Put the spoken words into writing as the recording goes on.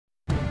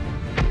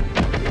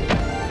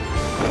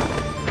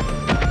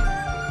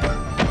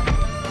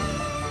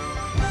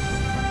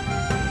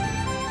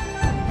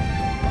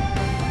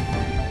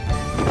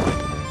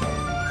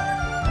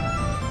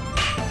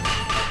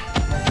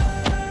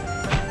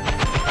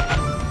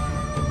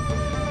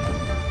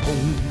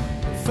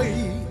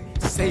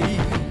四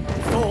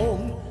方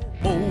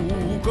無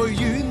懼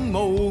遠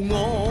無岸，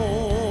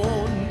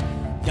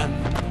人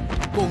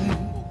共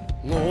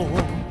我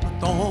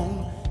黨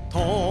淌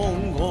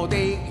我的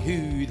血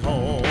汗，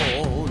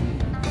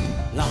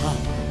南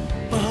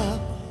北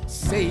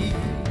四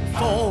方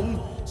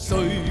誰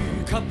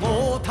給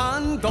我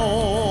坦蕩？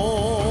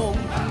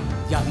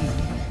人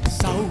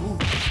手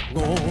我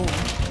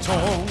創，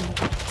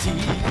似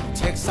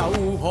赤手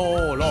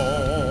破浪。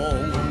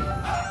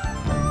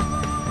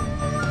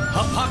合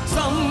拍心，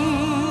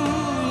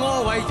我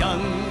為人，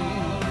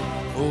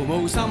父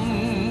母心，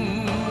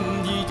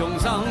意眾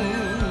生。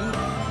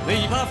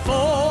未怕火，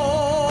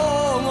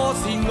我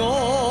是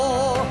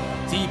我，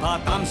只怕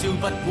膽小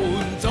不換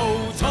做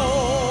錯。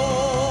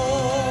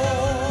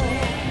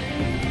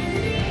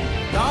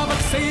打不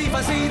死，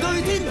凡事對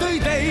天對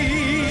地，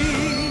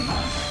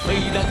飛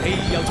得起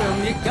又像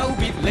亦有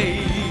別離，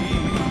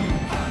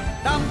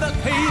擔得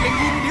起寧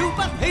願了不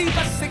起，不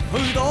惜去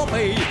躲避，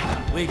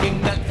會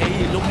經得起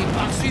龍白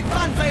雪翻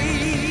飛。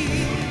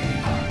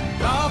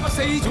打不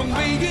死，從未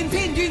怨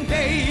天怨地。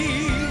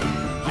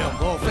若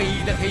我飛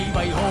得起，為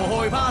何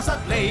害怕失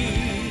利？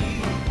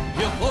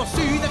若我輸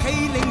得起，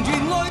寧願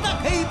愛得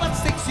起，不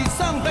惜說傷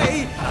悲。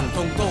能同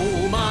渡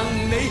萬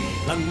里，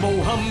能無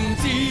憾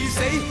至死，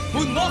伴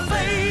我飛。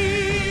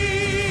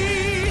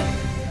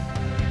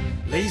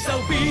離愁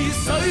別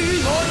緒，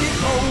我亦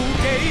無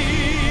忌。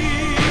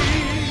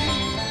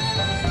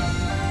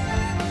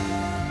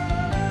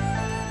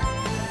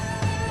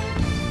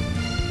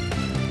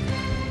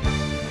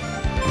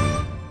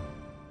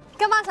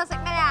今晚想食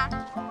咩啊？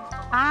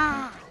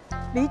啊，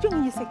你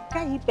中意食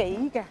雞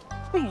髀嘅，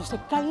不如食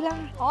雞啦。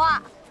好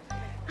啊。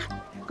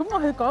咁我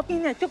去嗰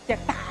邊啊，捉隻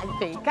大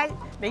肥雞，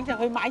你就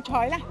去買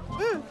菜啦。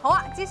嗯，好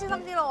啊，知小心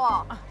啲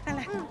咯喎。得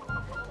啦。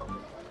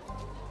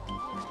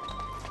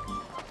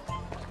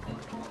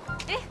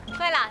咦，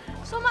桂蘭，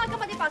蘇媽今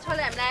日啲白菜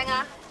靚唔靚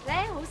啊？靚，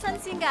好新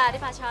鮮㗎啲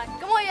白菜。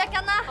咁我要1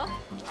斤啦。好。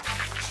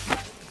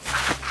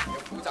有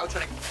苦酒出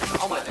嚟，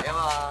搞埋嚟啊嘛。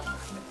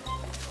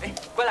誒，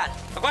桂蘭，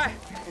阿龜。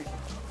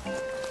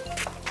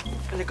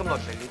你咁耐唔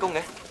嚟練功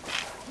嘅？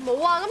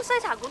冇啊，咁西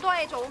茶館多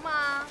嘢做啊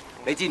嘛。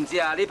你知唔知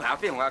啊？呢排阿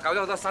飛鴻啊搞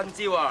咗好多新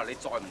招啊！你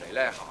再唔嚟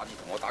咧，下次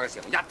同我打嘅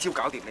時候，一招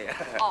搞掂你啊！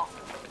哦。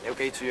你要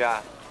記住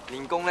啊，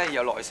練功咧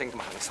要有耐性同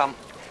埋恒心，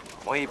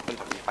唔可以半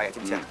途而廢啊！知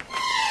唔知啊？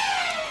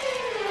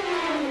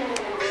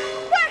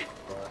喂，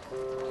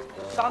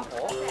三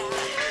婆，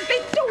你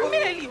做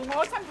咩撩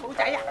我新抱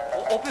仔啊？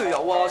我邊度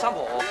有啊，三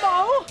婆？冇，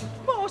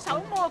摸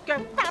手摸腳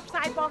搭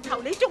晒膊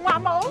頭，你仲話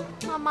冇？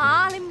媽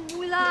媽，你誤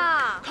會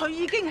啦。佢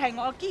已經係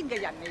我堅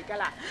嘅人嚟㗎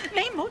啦，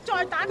你唔好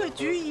再打佢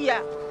主意啊！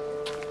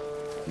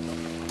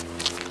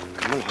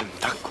咁樣佢唔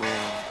得㗎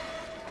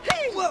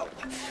喎！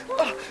哇！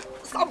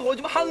三婆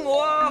做乜坑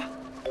我啊？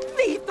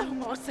你當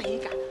我死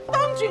㗎？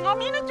當住我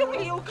面都仲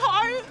撩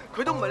佢？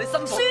佢都唔係你新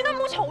抱。算啦，唔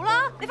好嘈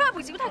啦，你翻去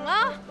陪小婷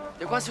啦。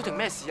有關小婷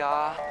咩事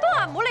啊？都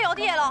話唔好理我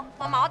啲嘢咯，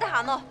嫲嫲我得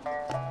閒咯。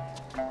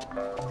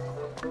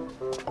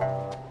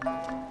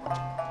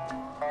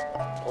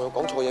我有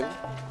講錯嘢咩？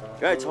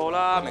梗係錯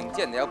啦！明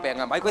知人哋有病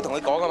啊，咪鬼同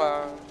佢講啊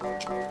嘛！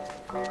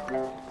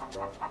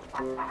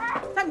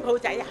新抱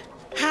仔啊，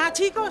下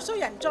次嗰個衰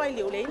人再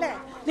撩你咧，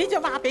你就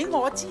話俾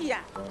我知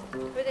啊！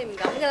佢哋唔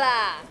敢噶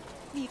啦。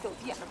呢度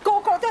啲人個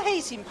個都欺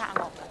善怕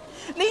惡㗎，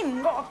你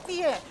唔惡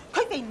啲啊，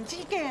佢哋唔知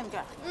驚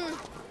㗎。嗯。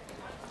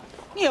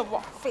呢個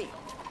黃飛，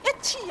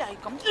一次又係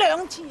咁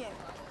，2次啊！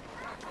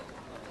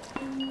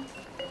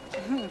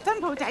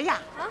新抱仔啊，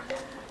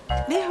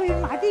你去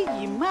買啲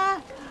鹽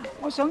啊！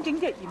我想整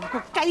隻鹽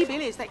焗雞俾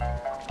你食。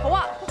好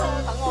啊，不過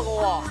要等我噶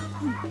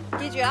喎。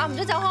記住啊，唔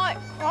准走開。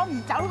我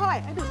唔走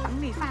開，喺度等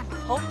你翻嚟。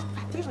好，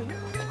快啲去。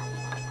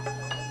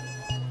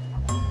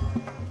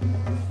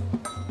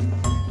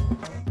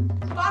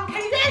黃麒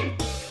英，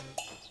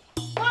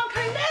黃麒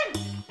英，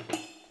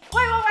喂，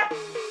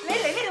你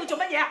嚟呢度做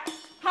乜嘢啊？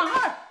行開！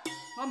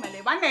我唔係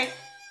嚟揾你，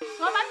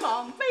我揾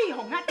黃飛鴻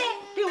阿爹，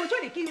叫佢出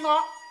嚟見我。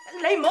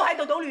你唔好喺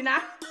度搗亂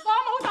啊！我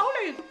冇搗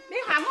亂，你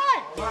行開。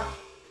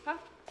嚇？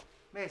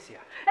咩事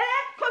啊？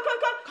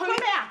佢咩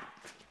啊？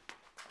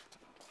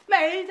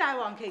你就係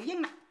黃麒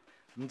英啊？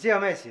唔知有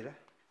咩事咧？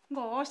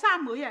我三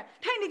妹啊，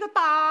聽你個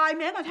大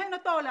名就聽得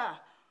多啦。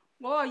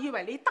我啊以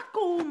為你德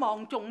高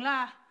望重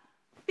啦，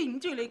點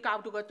知你教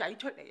到個仔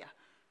出嚟啊？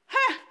哼，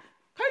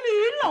佢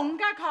亂龍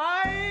㗎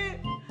佢！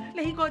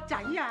你個仔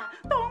啊，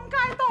當街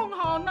當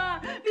巷啊，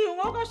撩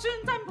我個孫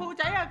真抱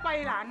仔啊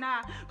桂蘭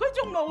啊，佢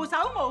仲無手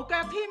無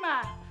腳添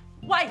啊！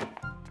喂，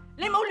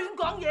你冇亂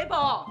講嘢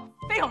噃，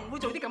飛鴻唔會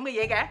做啲咁嘅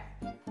嘢嘅。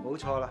冇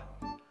錯啦，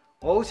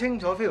我好清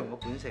楚飛鴻個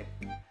本性，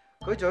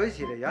佢做起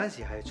事嚟有陣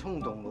時係衝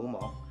動魯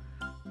莽，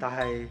但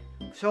係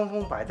傷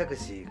風敗德嘅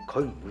事佢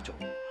唔會做。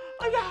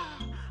哎呀，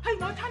係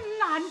我親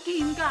眼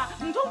見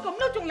㗎，唔通咁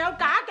都仲有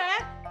假嘅？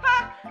嚇！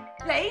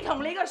你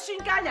同你個孫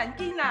家人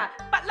堅啊，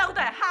不嬲都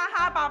係蝦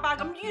蝦霸霸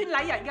咁冤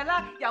禮人㗎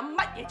啦，有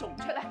乜嘢做唔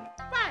出咧？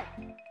喂，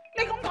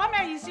你咁講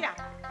咩意思啊？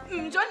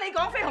唔准你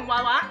講飛鴻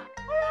壞話。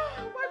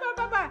喂，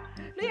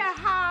你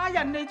係下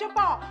人嚟啫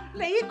噃，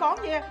你講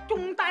嘢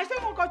仲大聲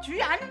過個主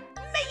人，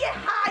咩乜嘢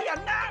下人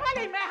啊？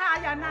你唔係下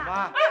人啊？媽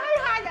媽係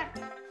下人。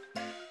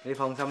你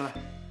放心啦，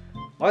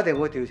我一定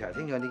會調查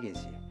清楚呢件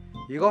事。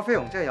如果飛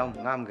鴻真係有唔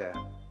啱嘅，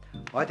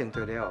我一定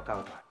對你一個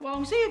交代。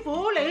黃師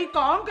傅，你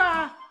講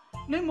㗎，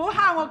你唔好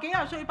蝦我幾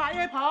廿歲八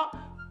爺婆，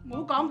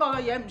冇講過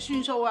嘅嘢唔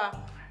算數啊！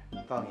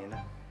當然啦，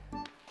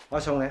我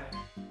送你。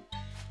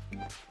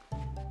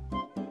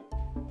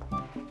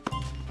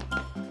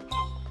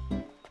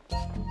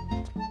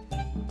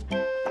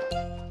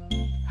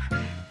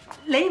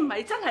你唔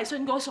係真係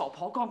信嗰傻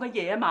婆講嘅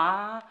嘢啊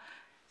嘛？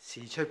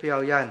事出必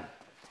有因，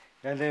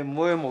人哋唔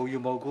會無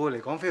緣無故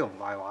嚟講飛鴻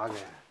壞話嘅。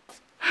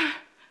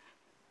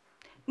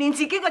連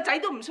自己個仔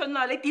都唔信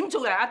啦，你點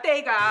做人阿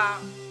爹㗎？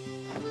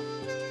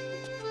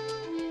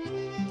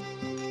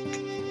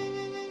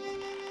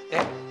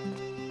爹，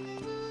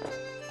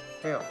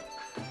飛鴻，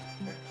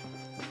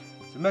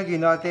做咩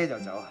見到阿爹就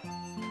走啊？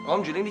我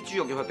諗住拎啲豬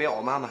肉要去俾我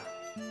媽嘛。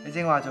你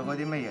正話做過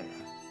啲乜嘢？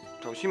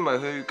頭先咪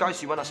去街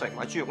市揾阿世榮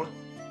買豬肉咯。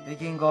你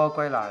見過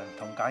桂蘭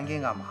同簡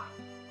經阿嫲？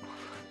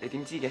你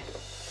點知嘅？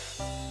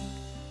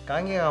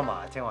簡經阿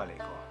嫲正話嚟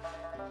過，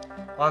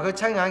話佢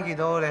親眼見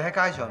到你喺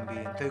街上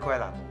邊對桂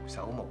蘭無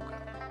手無腳。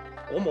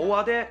我冇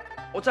啊，爹，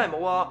我真係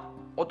冇啊！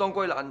我當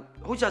桂蘭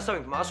好似阿世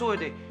榮同阿蘇佢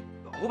哋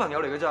好朋友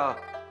嚟㗎咋。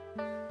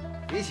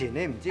以前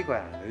你唔知桂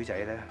蘭係女仔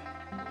咧，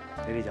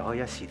你哋就可以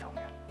一視同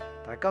仁。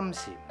但係今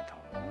時唔同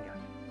往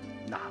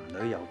日，男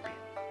女有別，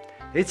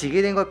你自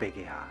己都應該避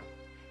忌下，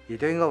亦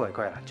都應該為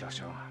桂蘭着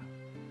想下。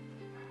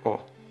哦，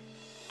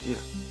知啦。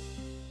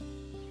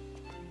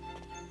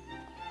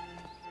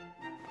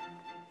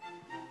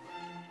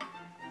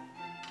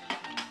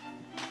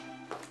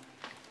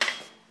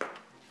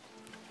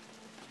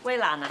桂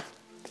蘭啊，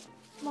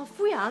莫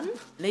夫人，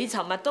你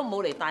尋日都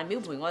冇嚟大廟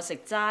陪我食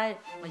齋，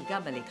我而家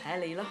咪嚟睇下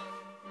你咯。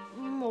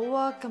冇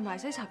啊，近排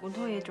西茶館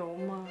多嘢做啊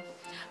嘛。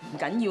唔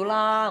緊要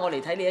啦，我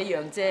嚟睇你一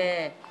樣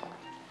啫。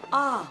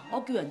啊，我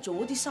叫人做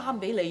嗰啲衫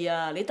俾你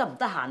啊，你得唔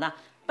得閒啊？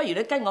不如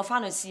你跟我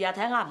翻去試下睇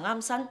下啱唔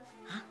啱身。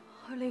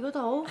去你嗰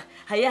度？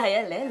係啊係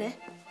啊，嚟啊嚟啊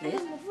嚟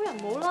啊！莫夫人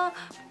冇啦，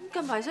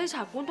近排西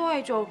茶館多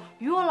嘢做，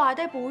如果我賴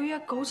低寶於一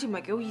個，好似唔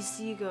係幾好意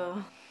思㗎。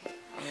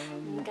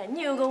唔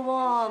緊要噶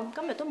喎，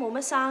今日都冇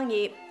乜生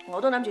意，我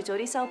都諗住早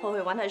啲收鋪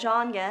去揾阿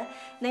John 嘅，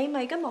你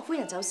咪跟莫夫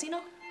人走先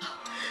咯。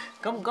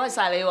咁唔該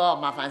晒你喎，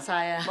麻煩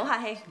晒啊！唔好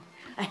客氣。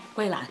誒，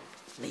桂蘭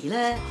嚟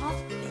啦，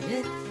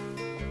嚟啦！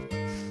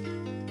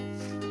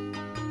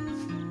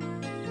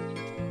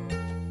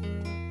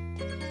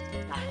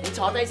嗱，你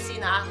坐低先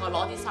嚇，我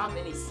攞啲衫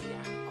俾你試下。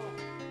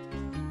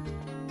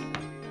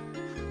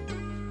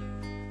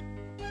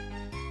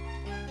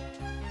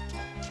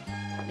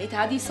你睇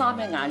下啲衫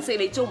嘅顏色，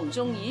你中唔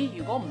中意？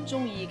如果唔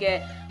中意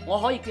嘅，我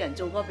可以叫人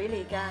做過俾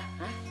你㗎嚇。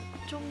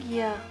中意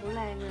啊，好靚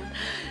啊！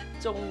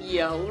中意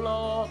啊好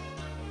咯，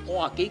我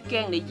話幾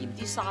驚你嫌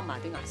啲衫啊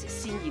啲顏色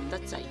鮮豔得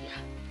滯啊！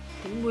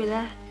點會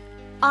咧？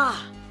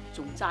啊，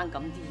仲爭咁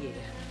啲嘢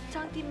啊！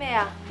爭啲咩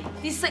啊？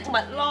啲飾物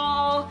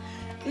咯，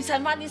要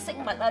襯翻啲飾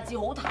物啊，至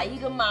好睇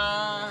㗎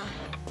嘛。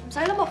唔使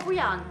啦，莫夫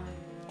人。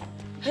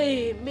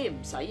嘿，咩唔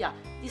使啊？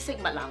啲飾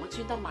物嗱，我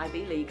專登買俾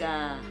你㗎。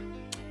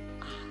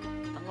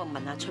等我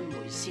問下春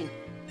梅先，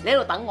你喺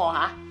度等我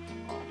嚇。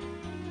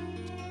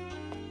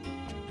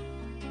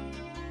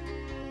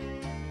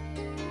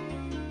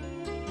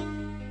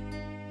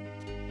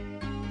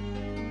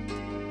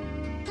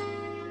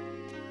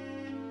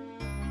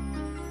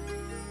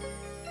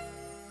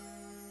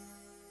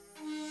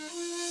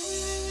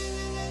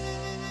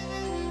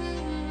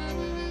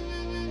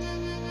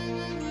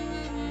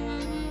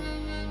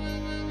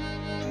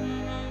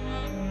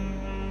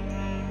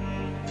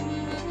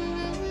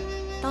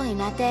當年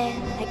阿爹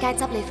喺街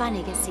執你翻嚟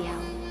嘅時候，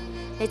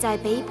你就係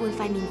俾半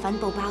塊麵粉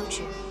布包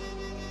住。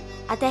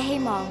阿爹希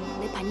望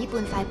你憑呢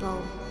半塊布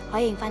可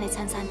以認翻你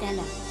親生爹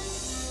娘。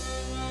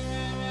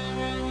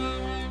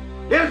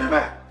你喺度做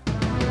咩？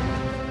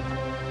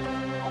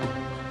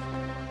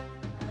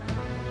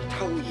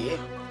偷嘢？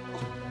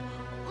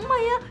唔係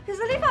啊，其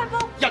實呢塊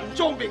布人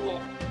贓並獲，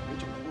你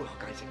仲好下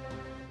解釋？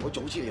我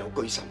早知你有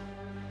居心，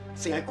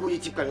成日故意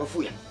接近我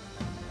夫人，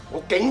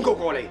我警告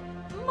過你。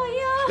唔係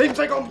啊！你唔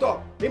使講咁多，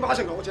你馬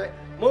上同我扯，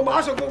我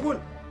馬上過關。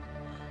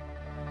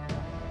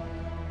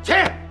扯！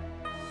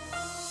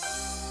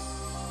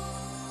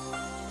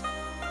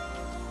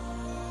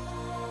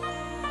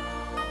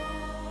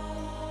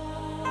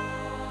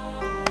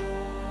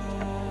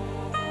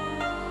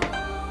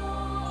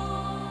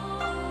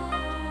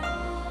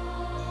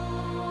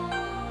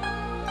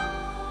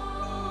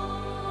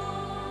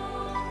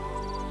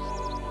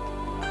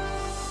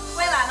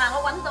桂蘭啊，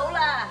我揾到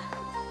啦，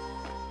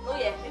老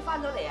爺你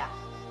翻咗嚟啊？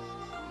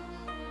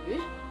咦，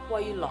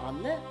桂蘭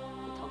呢？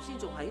佢頭先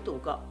仲喺度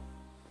㗎。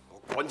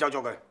我趕走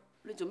咗佢。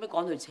你做咩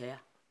趕佢扯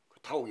啊？佢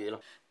偷嘢咯。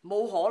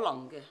冇可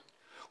能嘅。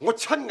我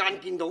親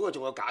眼見到嘅，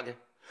仲有假嘅。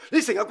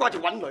你成日掛住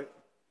揾女，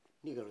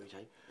呢個女仔，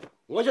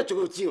我一早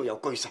都知道有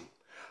居心，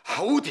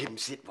口甜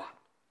舌滑，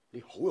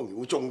你好容易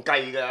會中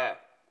計嘅。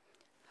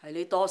係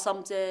你多心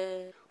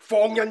啫。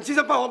防人之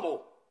心不可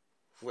無。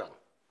夫人，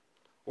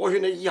我勸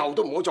你以後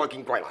都唔好再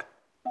見桂蘭。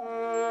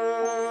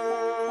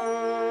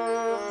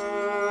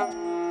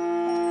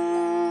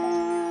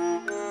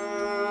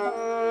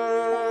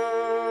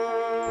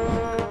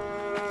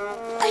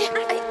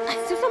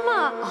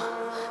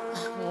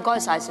該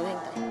晒小兄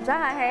弟。唔使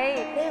客氣。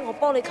咧，我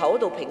幫你求嗰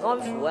道平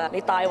安符啊，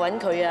你帶穩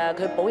佢啊，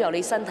佢保佑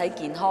你身體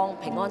健康、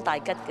平安大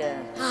吉㗎。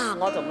啊，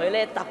我同佢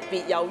咧特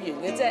別有緣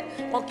嘅啫，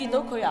我見到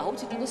佢啊，好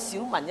似見到小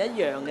文一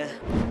樣嘅。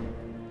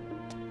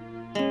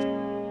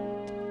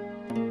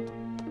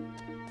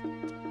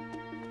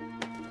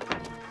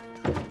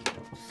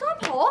三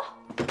婆，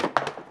點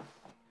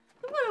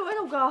解你會喺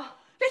度㗎？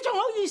你仲好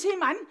意思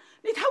問？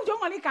你偷咗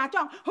我啲嫁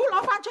妝，好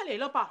攞翻出嚟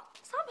咯噃！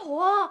三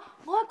婆啊，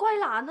我係桂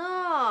蘭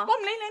啊！我唔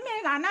理你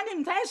咩蘭啊，你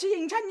唔使喺處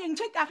認親認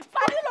戚啊！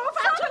快啲攞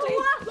翻出嚟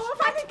啊！攞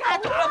翻啲嫁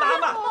妝啊！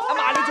阿嫲，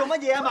你做乜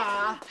嘢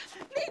啊嫲？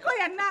呢個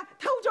人啊，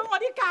偷咗我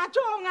啲嫁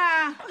妝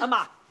啊！阿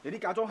嫲，你啲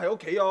嫁妝喺屋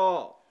企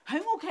哦。喺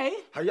屋企？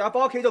係啊，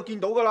返屋企就見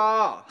到㗎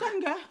啦。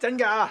真嘅？真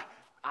㗎。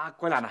阿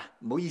桂蘭啊，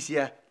唔好意思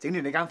啊，整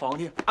亂你間房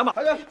添。阿嫲，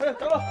係啊，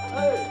走啦，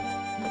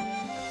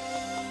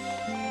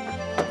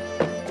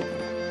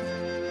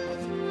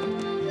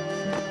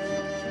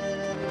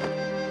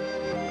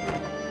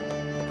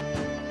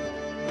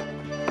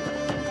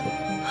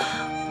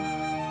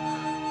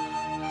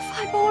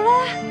快報咧！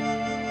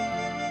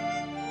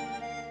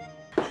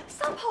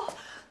三婆，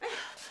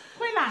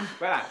桂蘭，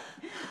桂蘭，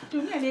做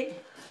咩你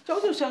早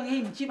到上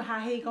氣唔接下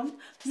氣咁？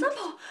三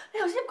婆，你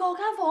頭先入過我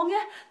間房嘅，你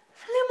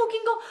有冇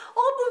見過我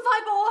個半塊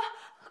布啊？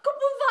個半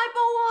塊布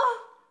啊！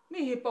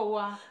咩布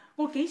啊？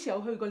我幾時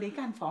有去過你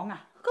間房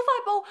啊？嗰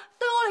塊布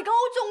對我嚟講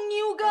好重要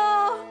㗎。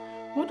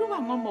我都話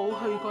我冇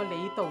去過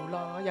你度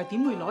咯，又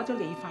點會攞咗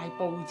你塊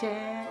布啫？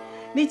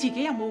你自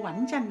己有冇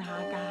穩陣下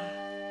㗎？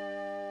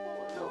我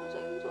都清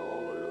楚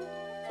㗎啦，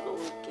都唔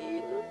見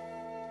啦。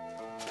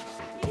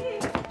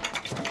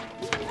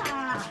啊！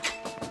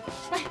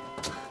喂，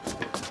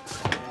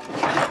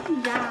哎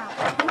呀，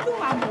我都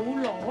話冇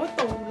攞到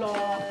咯。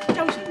就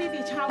算你哋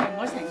抄完我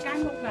成間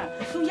屋啊，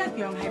都一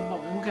樣係冇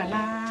㗎啦。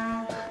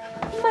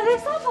唔係你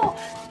三婆，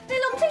你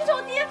諗清楚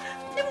啲啊！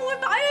你會唔會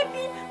擺喺邊？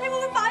你會唔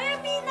會擺喺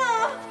邊啊？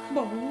冇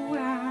啊！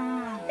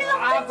你諗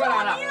清楚啲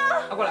啦！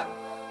阿桂蘭，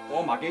我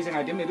阿嫲記性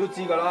係點你都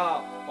知㗎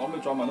啦，我諗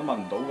你再問都問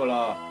唔到㗎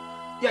啦。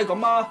一係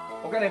咁啊，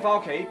我跟你返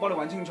屋企幫你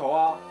揾清楚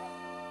啊。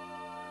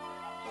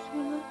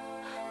算啦，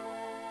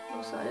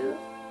唔使啦，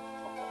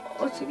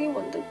我自己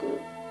揾得㗎。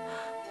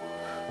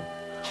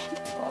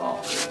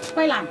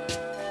桂蘭，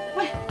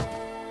喂。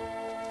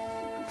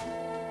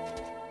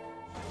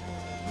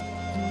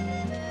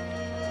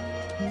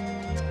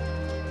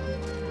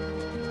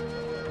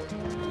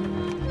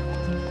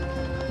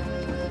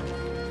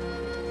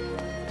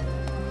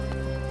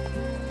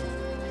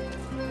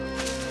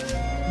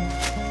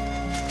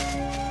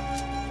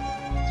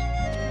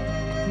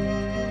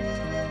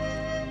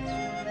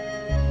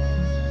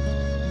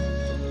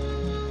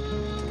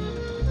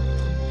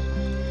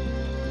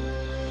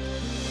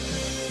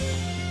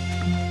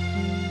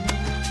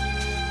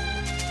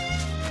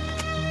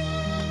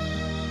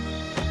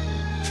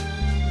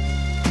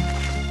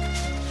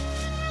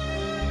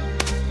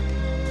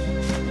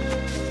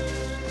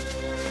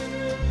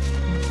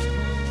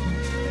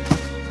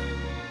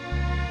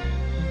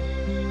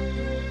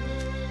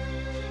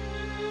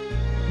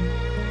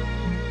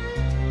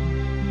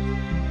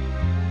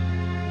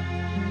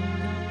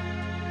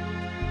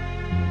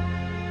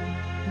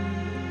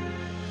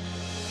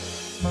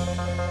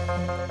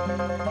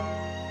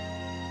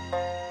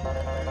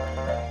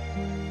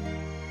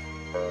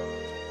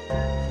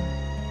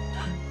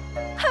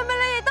係咪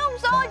你哋都唔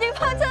想我認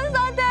翻親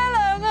生爹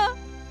娘啊？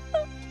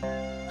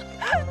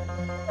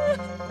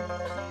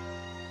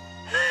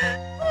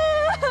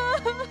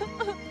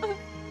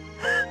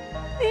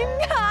點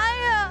解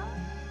啊？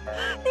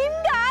點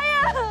解啊？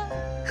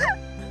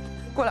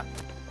桂蘭，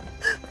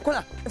桂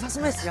蘭，你發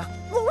生咩事啊？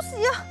冇事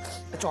啊，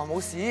你仲話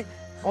冇事？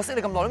我識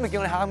你咁耐都未見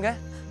過你喊嘅。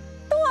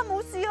都話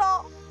冇事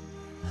咯。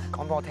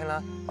講俾我聽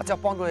啦，或者我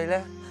幫到你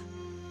咧。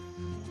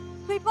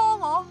你幫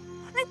我？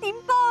你點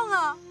幫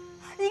啊？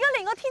而家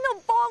連個天都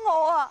唔幫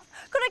我啊！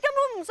佢哋根本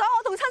唔想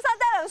我同親生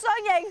爹娘相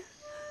認。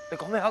你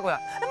講咩啊，桂蘭？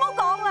你唔好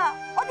講啦，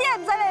我啲嘢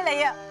唔使你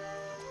理啊！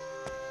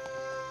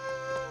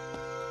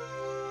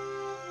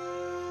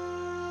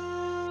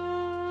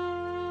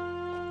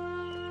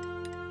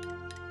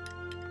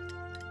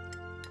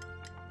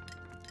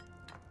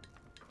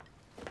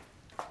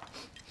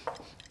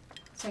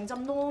成浸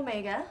燶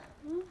味嘅，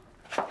你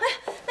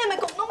係咪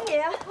焗燶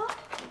嘢啊？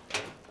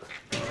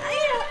哎呀！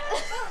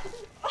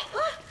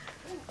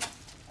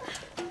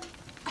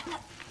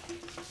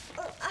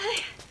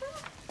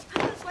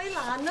桂蘭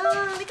啊，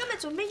你今日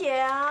做乜嘢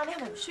啊？你係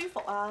咪唔舒服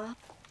啊？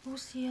冇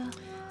事啊。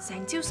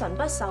成朝神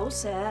不守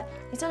舍，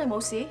你真係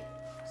冇事？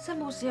真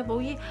冇事啊，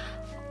寶姨。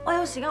我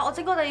有時間，我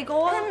整過第二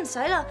個啊。唔使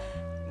啦，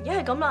而家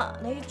係咁啦，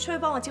你出去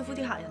幫我招呼啲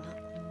客人啊。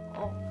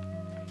哦。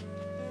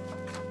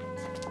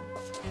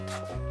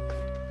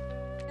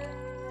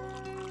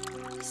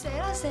寫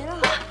啦寫啦。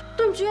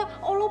對唔住啊，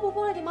我攞部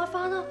幫你電話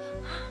翻啦。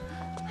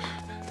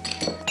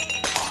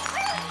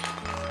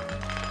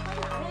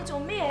你做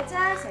咩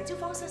啫？成朝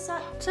慌失失，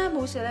真係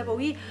冇事咧，寶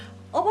姨。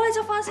我幫你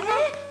執翻先啦。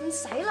唔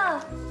使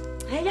啦。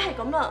一係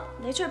咁啦，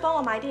你出去幫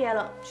我買啲嘢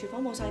啦，廚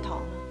房冇晒糖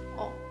啦。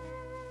哦。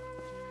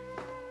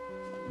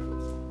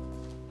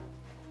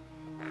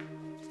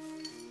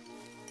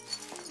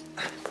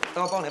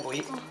等我幫你補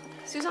衣。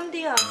小心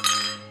啲啊！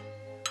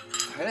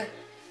係咧，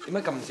點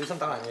解咁唔小心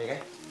打爛嘢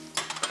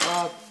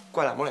嘅？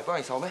桂蘭冇嚟幫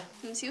你手咩？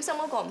唔小心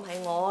嗰個唔係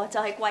我，就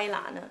係桂蘭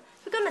啊！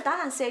佢今日打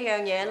爛4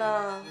樣嘢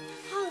啦！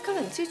今日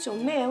唔知做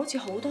咩，好似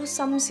好多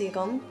心事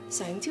咁，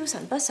成朝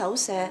神不守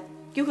舍，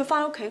叫佢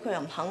翻屋企佢又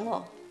唔肯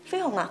喎。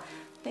飛鴻啊，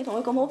你同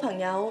佢咁好朋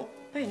友，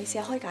不如你試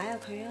下開解下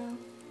佢啊！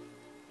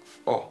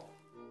哦。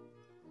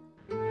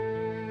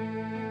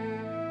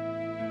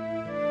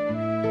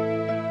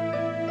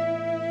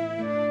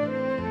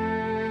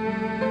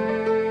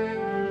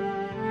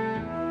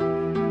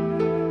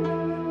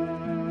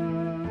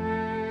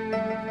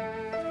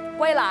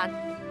桂蘭，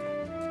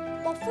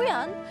莫夫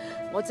人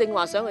我正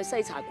話想去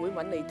西茶館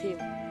揾你添。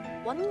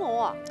揾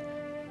我啊？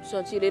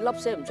上次你粒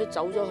聲唔出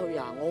走咗去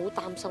啊，我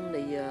好擔心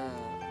你啊。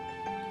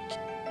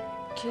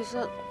其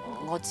實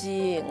我知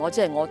係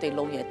我哋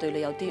老爺對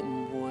你有啲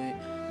誤會，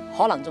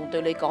可能仲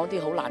對你講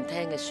啲好難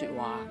聽嘅説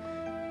話。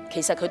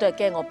其實佢都係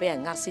驚我俾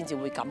人呃先至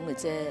會咁嘅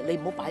啫，你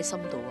唔好擺喺心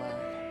度啊。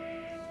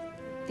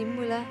點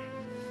會咧？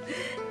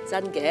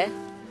真嘅？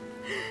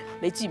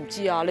你知唔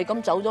知啊？你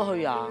咁走咗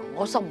去啊，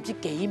我心唔知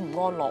幾唔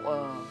安樂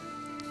啊！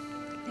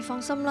你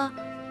放心啦，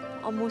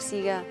我冇事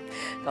㗎。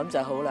咁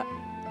就好啦。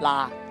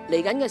嗱，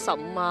嚟緊嘅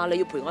15啊，你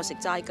要陪我食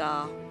齋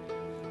㗎。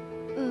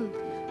嗯，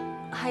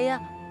係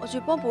啊，我仲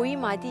要幫寶姨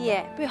買啲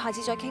嘢，不如下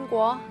次再傾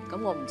過啊。咁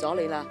我唔阻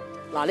你啦。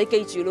嗱，你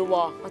記住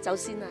咯，我走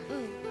先啦。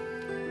嗯。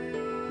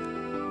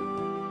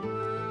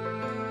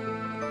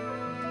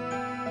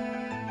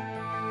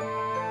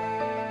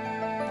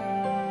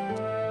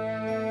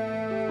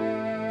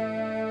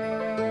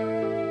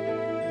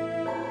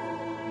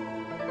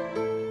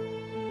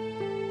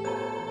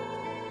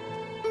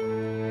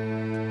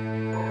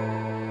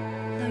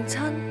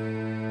親，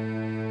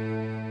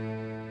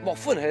莫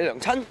夫人係你娘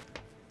親？你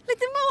點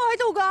解會喺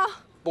度㗎？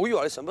寶姨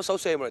話你神不守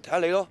舍，咪嚟睇下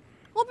你咯。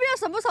我邊有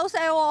神不守舍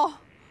喎？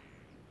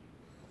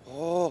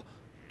哦，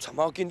尋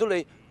晚我見到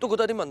你都覺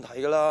得有啲問題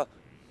㗎啦，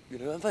原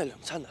來你揾翻係娘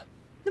親啊！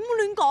你唔好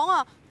亂講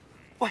啊！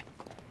喂，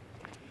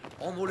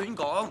我冇亂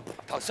講，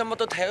頭先乜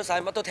都聽咗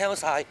晒，乜都聽咗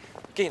晒。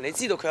既然你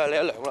知道佢係你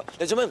阿娘啦，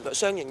你做咩唔同佢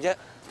相認啫？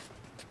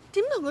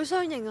點同佢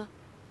相認啊？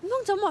唔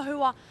通走埋去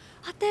話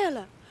阿爹阿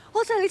娘？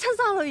我就係你親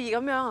生女兒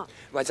咁樣啊？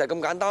咪就係咁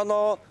簡單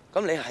咯。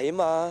咁你係啊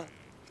嘛？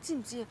知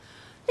唔知啊？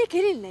呢幾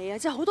年嚟啊，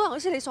就好多人好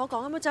似你所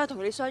講咁樣，走去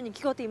同佢哋相認，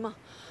結果點啊？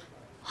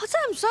我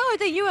真係唔想佢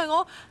哋以為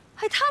我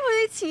係貪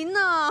佢啲錢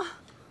啊！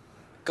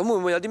咁會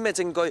唔會有啲咩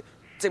證據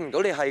證明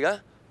到你係㗎？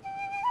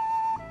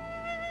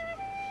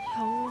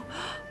有啊，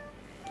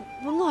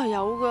本來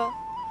有㗎，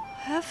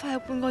係一塊有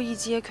半個義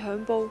字嘅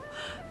強報，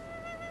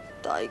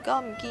但係而家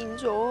唔見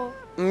咗。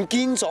唔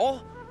見咗？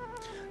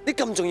啲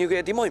咁重要嘅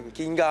嘢點可以唔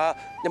見㗎？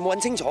有冇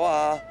揾清楚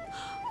啊？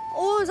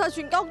我去曬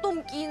全間屋都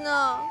唔見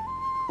啊！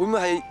會唔會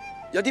係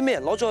有啲咩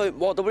人攞咗去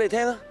冇話到俾你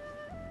聽啊？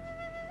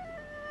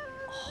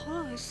可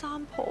能係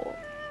三婆。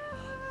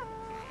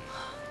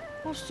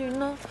我算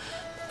啦，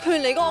佢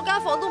連嚟過我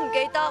間房都唔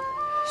記得。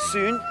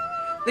算？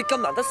你咁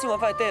難得先揾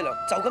翻你爹娘，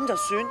就咁就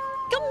算？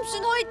咁唔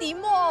算可以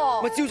點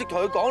喎？咪照直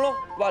同佢講咯，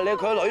話你係佢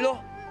個女咯。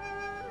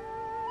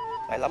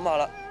嚟諗下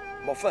啦，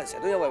莫夫人成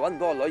日都因為揾唔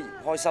到個女而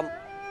唔開心。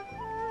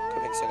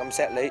佢平時咁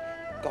錫你，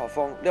更何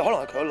況你可能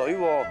係佢個女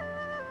喎，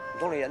唔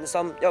通你忍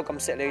心一個咁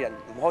錫你嘅人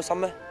唔開心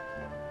咩？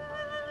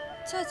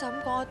真係就咁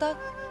講就得？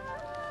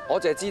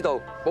我淨係知道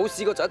冇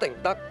試過就一定唔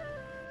得。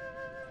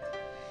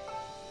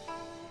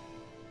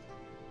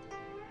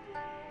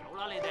好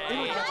啦，你哋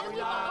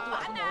係啊，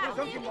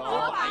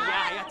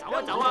走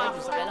啊走啊，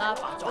晒啦，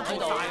白撞喺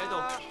度，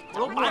我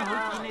老闆唔會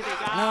見你哋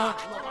㗎。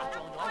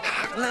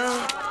行啦。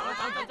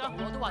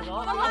我都話咗，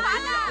莫老闆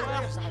啊！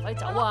快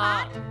走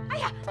啊！哎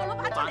呀，莫老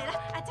闆出嚟啦！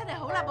啊，真係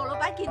好啦，莫老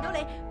闆見到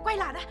你，桂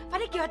蘭啊，快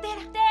啲叫阿爹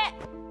啦！爹，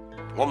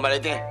我唔係你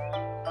爹，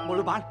莫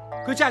老闆，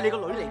佢真係你個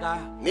女嚟㗎。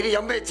你哋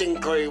有咩證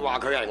據話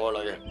佢係我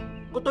女啊？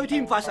我對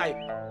天發誓，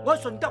我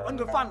喺順德揾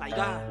佢翻嚟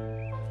㗎。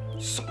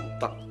順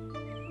德，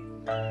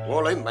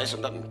我女唔喺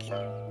順德唔見，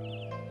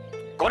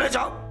趕得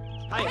走。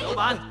係老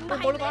闆，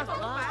莫老闆，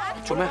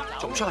做咩？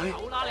仲唔出去？好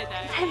啦，你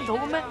哋聽唔到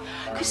嘅咩？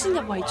佢先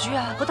入為主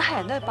啊！覺得係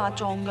人都係霸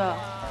撞㗎，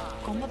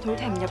講乜佢都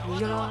聽唔入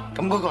耳㗎啦。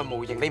咁嗰個係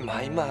模型，你唔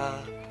係嘛？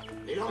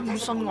唔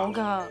信我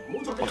㗎。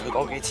我同佢講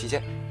過幾次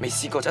啫，未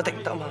試過就一定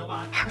唔得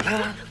嘛。行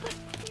啦。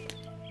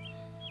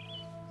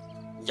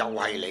又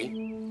係你？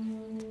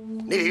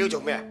你哋都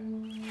做咩啊？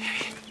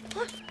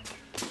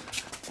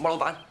莫老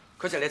闆，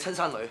佢就係你親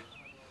生女，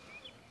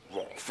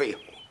黃飛鴻。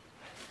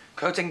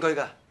佢有證據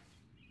㗎。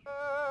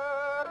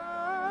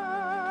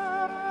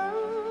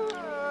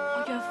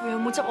我養父養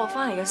母執我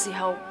翻嚟嘅時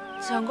候，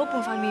就用嗰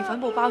半塊麵粉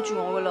布包住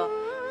我㗎啦。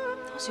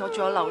當時我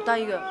仲有留低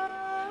㗎，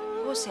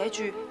嗰個寫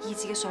住義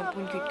字嘅上半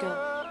橛㗎。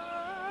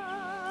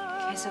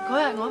其實嗰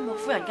日我喺莫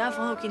夫人間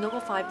房度見到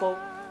嗰塊布，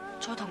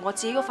再同我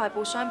自己嗰塊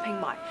布相拼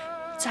埋，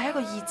就係一個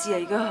義字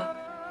嚟㗎。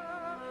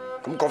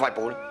咁嗰塊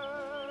布咧？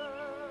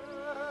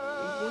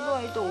原本都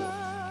喺度，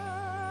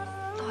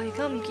但係而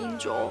家唔見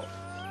咗。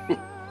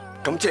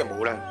咁即係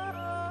冇啦。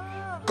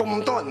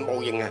咁多人冒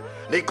認啊！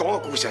你講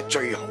嘅故事係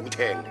最好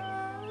聽嘅。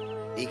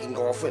你見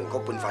過我夫人嗰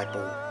半塊布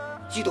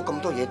知道咁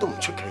多嘢都唔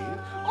出奇。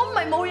我唔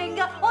係冇認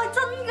㗎，我係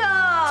真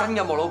㗎。真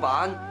嘅，莫老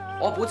闆，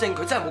我保證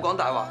佢真係冇講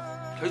大話，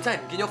佢真係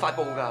唔見咗塊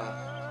布㗎。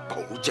保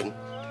證？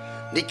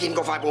你見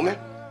過塊布咩？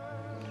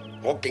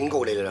我警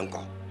告你哋兩個，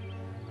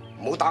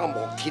唔好打我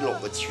莫天龍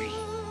嘅主意。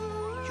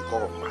如果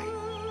唔係，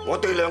我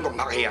對兩個唔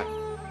客氣啊！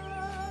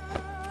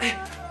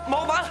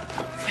莫老闆，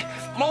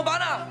莫老闆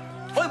啊，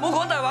我哋唔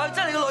好講大話，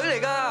真係你個女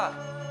嚟㗎。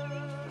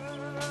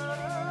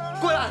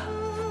桂蘭，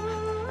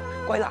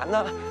桂蘭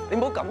啊，你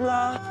唔好咁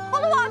啦。我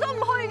都話咗唔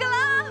去㗎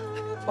啦。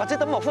或者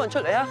等莫夫人出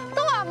嚟啊。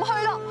都話唔去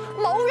咯，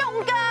冇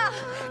用㗎。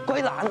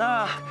桂蘭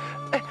啊，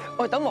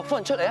我哋等莫夫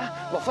人出嚟啊！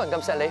莫夫人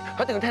咁錫你，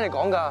佢一定要聽你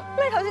講㗎。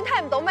咩頭先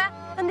聽唔到咩？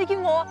人哋叫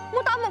我唔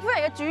好打莫夫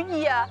人嘅主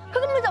意啊，佢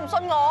根本就唔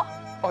信我。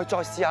我哋再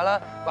試下啦，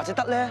或者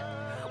得咧。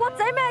或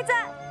者咩啫？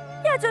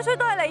因為最衰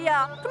都係你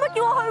啊！做乜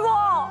叫我去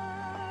喎？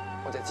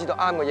我就知道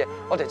啱嘅嘢，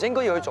我哋就應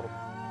該要去做。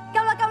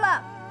夠啦夠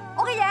啦！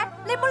我嘅嘢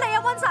你唔好理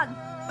啊，君臣。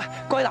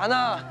桂蘭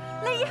啊！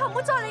你以後唔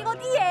好再理我啲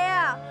嘢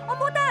啊！我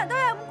冇得人都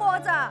係咁過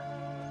咋。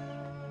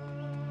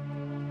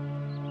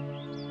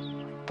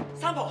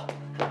三婆，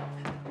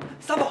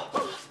三婆，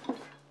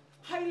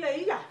係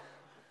你呀？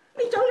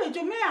你走嚟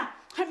做咩啊？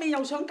係咪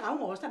又想搞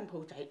我新抱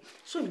仔？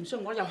信唔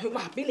信我又去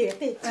話俾你阿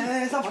爹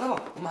知？三婆，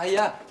唔係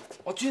啊！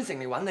我專程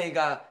嚟揾你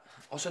㗎，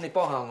我想你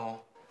幫下我。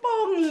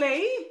幫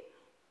你？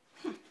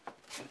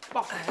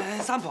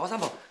三婆，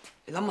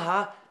你諗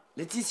下，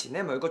你之前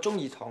咧咪去過忠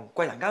義堂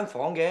桂蘭間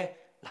房嘅？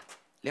嗱，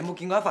你有冇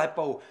見過一塊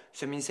布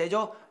上面寫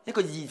咗一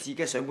個義字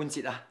嘅上半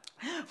截啊？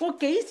我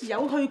幾時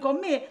有去過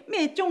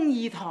咩忠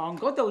義堂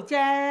嗰度啫？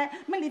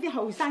乜你啲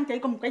後生仔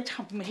咁鬼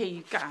沉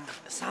氣㗎？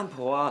三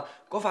婆啊，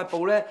嗰塊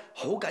布咧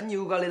好緊要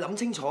㗎，你諗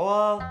清楚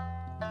啊！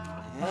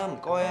係啊，唔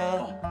該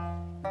啊。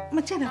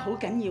乜真係好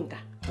緊要㗎？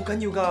好緊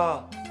要㗎。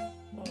哦，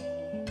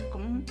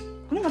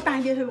咁我帶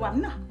你去揾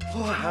啊！好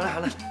啊，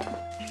行啦。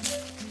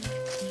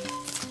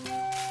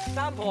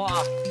三婆啊，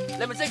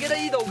你咪真係記得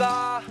呢度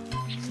㗎？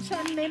唔信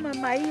你咪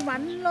咪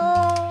揾咯。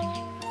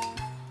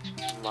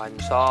唔係唔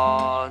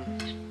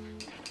信。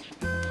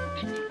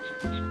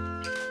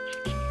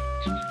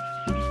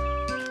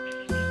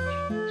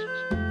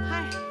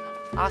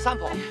阿三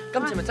婆，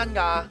今次咪真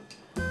㗎？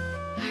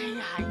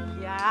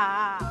係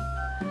啊，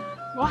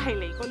我係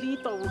嚟過呢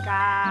度㗎。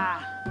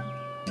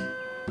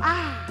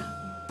啊，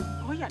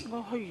嗰日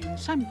我去完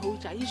新抱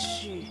仔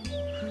樹，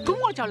咁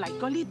我就嚟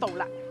過呢度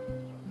啦。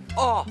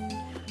哦。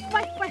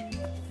喂，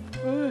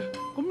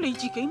咁你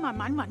自己慢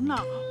慢揾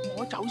啦，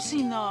我走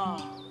先啊。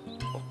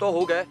都好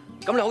嘅，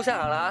咁你好聲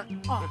行啦。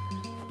哦。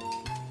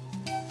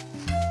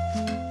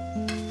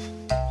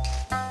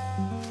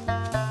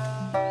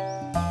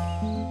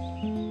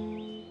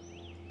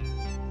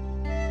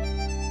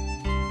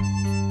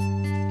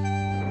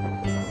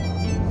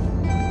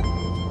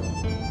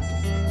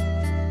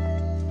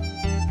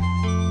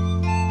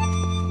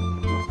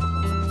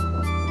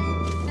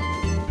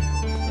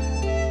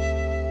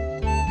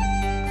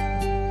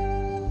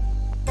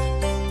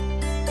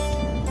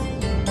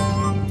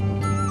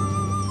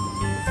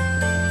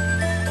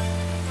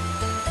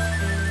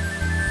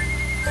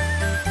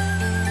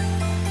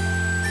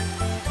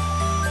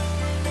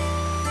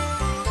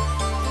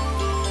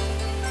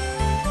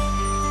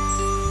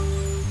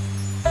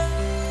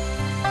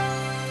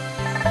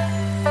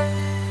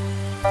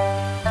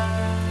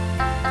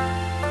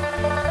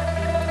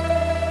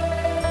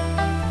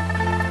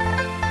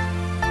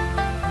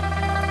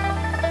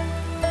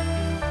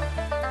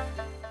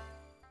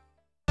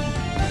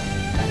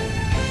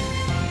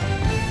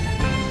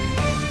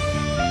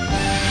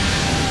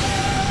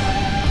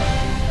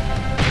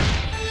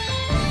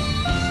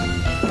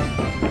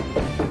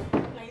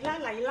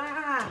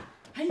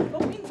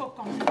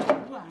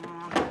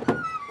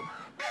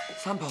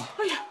三婆，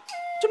哎呀，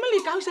做乜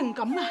你搞成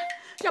咁啊？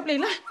入嚟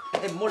啦！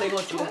你唔好理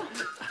我住啦，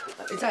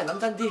你真係諗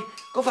真啲，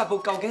嗰塊布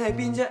究竟喺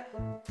邊啫？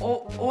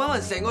我揾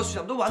勻成個樹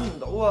林都揾唔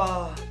到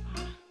啊！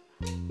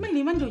乜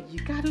你揾到而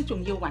家都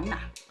仲要揾啊？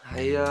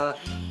係啊，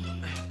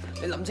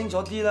你諗清楚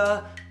啲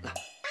啦！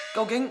嗱，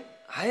究竟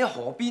喺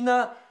河邊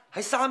啦，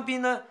喺山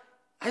邊啦，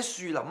喺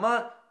樹林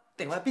啊，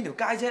定係喺邊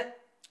條街啫？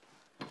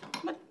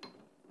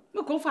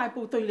乜嗰塊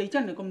布對你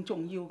真係咁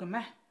重要嘅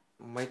咩？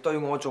唔係對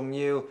我重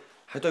要，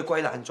係對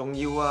桂蘭重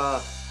要啊！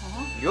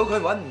如果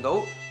佢揾唔到，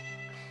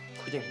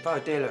佢認唔翻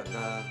佢爹娘㗎。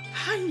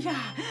哎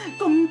呀，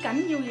咁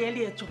緊要嘢你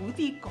就早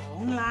啲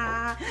講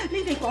啦！你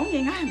哋講嘢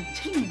硬係唔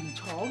清唔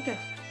楚嘅。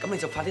咁你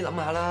就快啲諗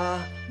下啦！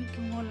你叫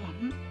我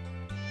諗，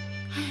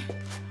唉，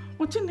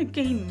我真係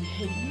記唔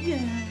起啊！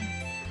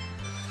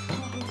我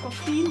去嗰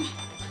邊，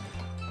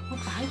我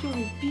擺咗去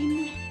邊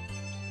咧？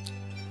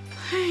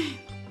唉，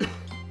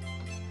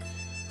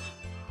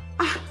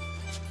啊，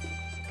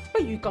不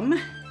如咁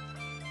啊！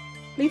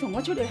你同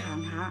我出去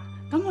行下，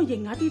等我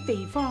認下啲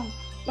地方，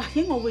或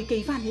者我會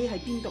記翻起喺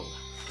邊度啊！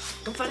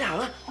咁快啲行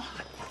啦！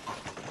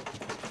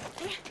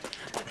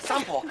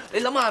三婆，你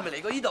諗下係咪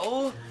嚟過呢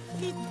度？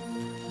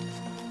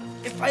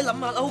你快啲諗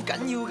下啦，好緊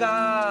要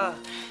㗎！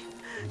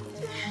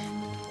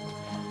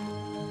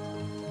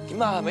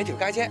點啊？係咪呢條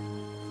街啫？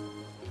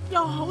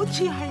又好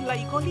似係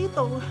嚟過呢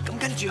度啊！咁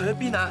跟住去咗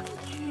邊啊？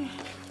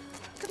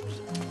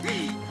點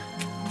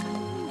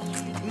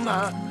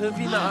啊？去咗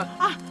邊啊？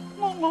啊，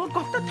我覺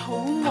得肚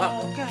餓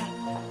嘅，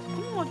點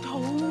我肚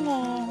餓？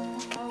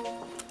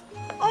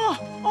哦，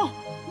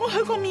我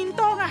去過麵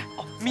檔啊！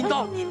麵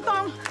檔。麵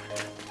檔。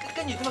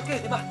跟住點啊？跟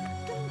住點啊？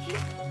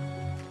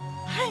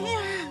係啊。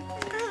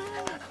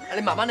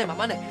你慢慢嚟，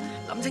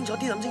諗清楚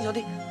啲，諗清楚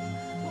啲。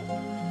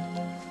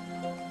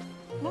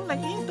我嚟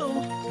呢度。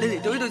你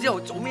嚟到呢度之後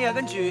做咩啊？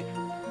跟住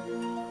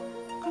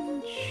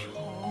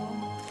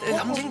你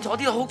諗清楚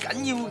啲，好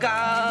緊要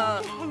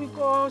㗎。去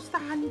過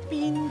山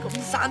邊咁。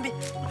山邊？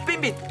邊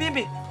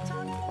邊？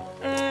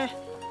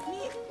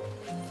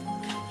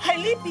係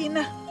呢邊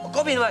啊。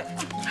嗰邊喂。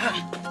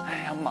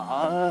唉，阿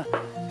嫲，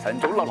晨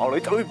早流流你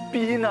走去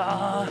邊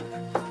啊？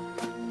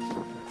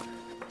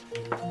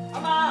阿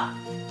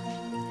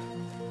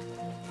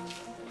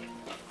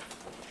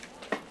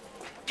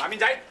嫲，馬面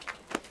仔，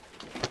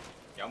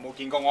有冇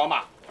見過我阿嫲？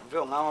黃飛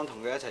鴻啱啱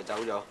同佢一齊走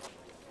咗。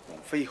黃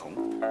飛鴻？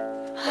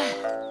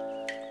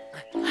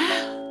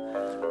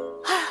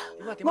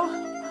點啊？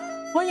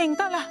我認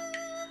得啦，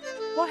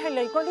我係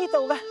嚟過呢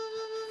度嘅。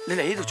你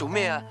嚟呢度做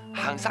咩啊？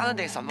行山啊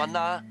定係晨運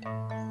啊？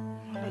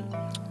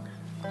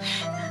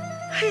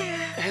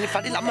你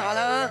快啲諗下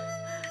啦！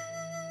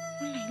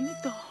我嚟呢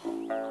度。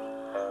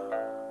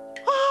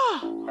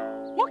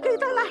我記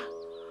得啦，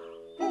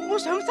我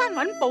上山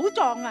揾寶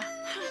藏啊！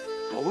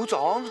寶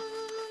藏？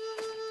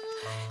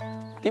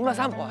點啊？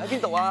三婆喺邊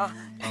度啊？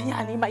哎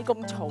呀，你咪咁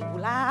嘈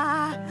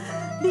啦！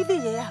呢啲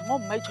嘢啊，我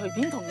唔係隨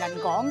便同人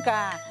講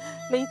㗎。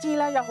你知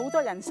啦，有好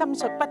多人心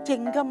術不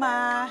正㗎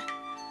嘛。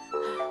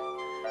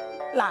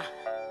嗱，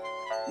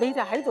你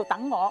就喺度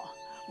等我，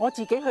我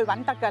自己去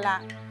揾得㗎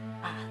啦。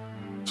啊，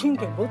千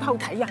祈唔好偷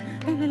睇啊！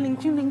擰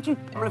轉。咁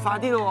你快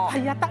啲咯喎！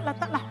係啊，得啦，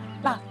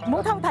嗱，唔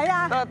好偷睇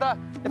啊！得，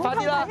你快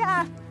啲啦！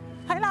啊，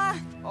係啦。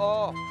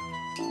哦。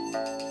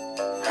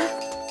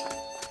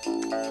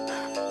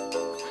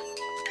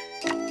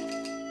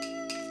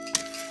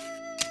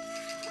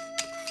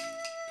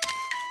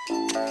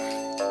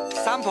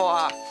三婆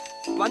啊，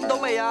揾到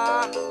未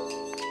啊？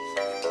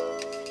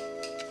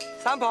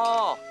三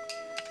婆，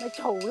咪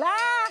嘈啦！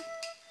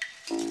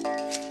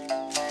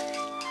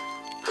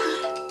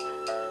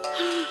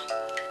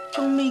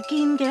仲未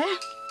見嘅？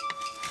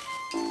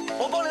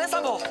我幫你啦，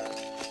三婆。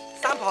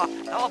三婆，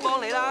等我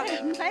幫你啦。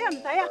唔使啊！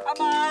阿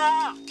嫲，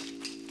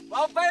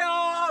黃飛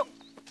鴻，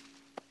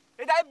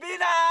你喺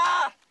邊啊？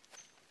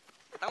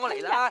等我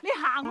嚟啦！你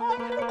行啊！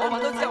我揾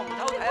到之後唔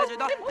偷睇啊，最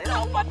多嚟啦！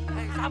我幫，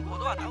三婆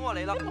都話等我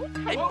嚟啦，你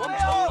唔好咁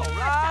粗魯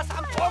啦！三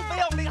婆，黃飛鴻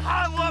你蝦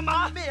我啊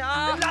嘛？咩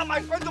啊？你鬧埋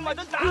鬼同埋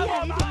都打我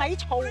啊嘛？咪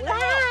嘈啦！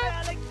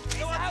你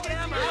蝦你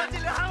啊嘛？你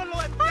蝦我老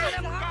人家，你有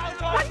冇搞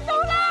錯？揾到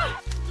啦！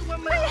仲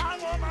咪蝦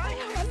我啊嘛？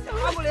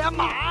蝦我你阿嫲！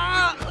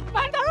揾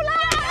到啦！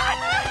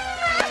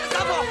三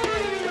婆，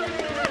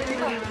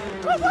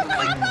我揾到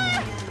阿媽！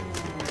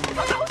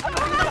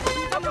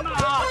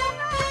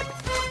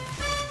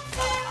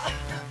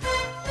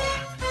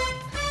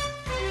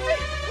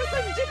佢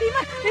唔知點啊！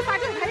你快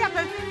啲去睇下佢，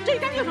最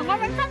緊要同我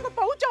揾翻個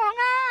寶藏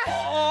啊！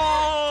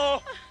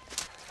哦，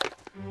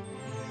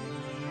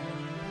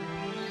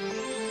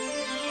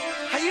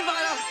係呢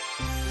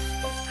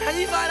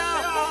塊啦！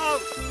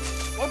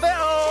黃飛鴻，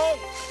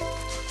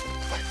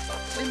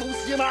你冇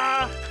事啊嘛？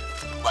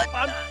喂，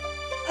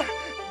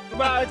做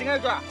咩？你整一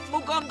句啊？冇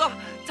講咁多，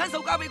親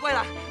手交俾桂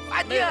蘭，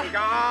快啲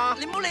啊！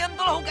你唔好理咁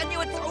多啦，好緊要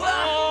啊，走啦！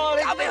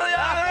交俾佢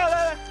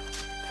啊！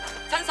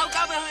親手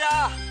交俾佢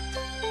啊！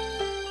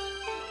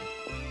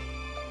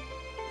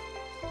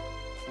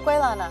桂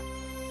蘭啊，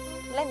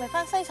你唔係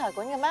翻西茶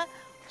館嘅咩？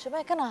做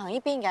咩跟我行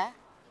呢邊嘅？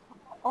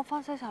我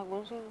翻西茶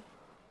館先。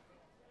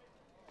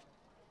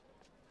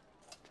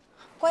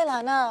桂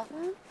蘭啊，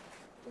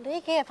你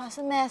呢幾日發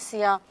生咩事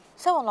啊？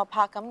失魂落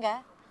魄咁嘅？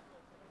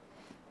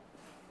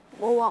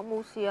冇啊，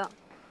冇事啊。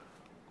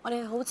我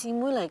哋係好姊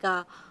妹嚟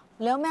㗎，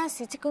你有咩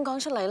事即管講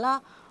出嚟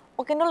啦。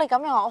我見到你咁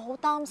樣，我好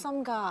擔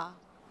心㗎。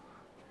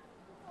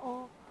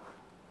哦。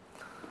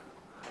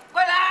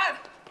桂蘭！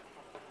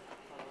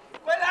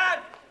桂蘭！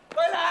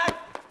桂蘭！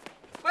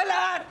桂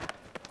蘭！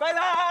桂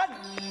蘭！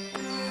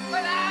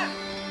桂蘭！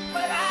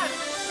桂蘭！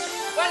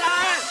桂蘭！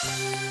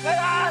桂蘭！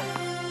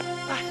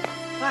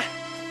嚟！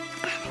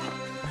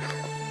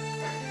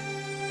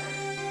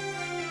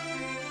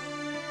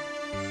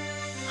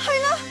係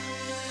啦，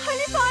係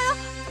呢塊啊！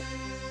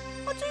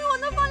我終於揾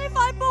得翻呢塊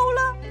布啦！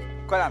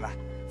桂蘭啊，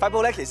塊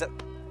布咧其實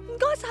唔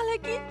該晒你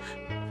堅，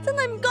真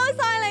係唔該晒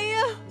你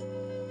啊！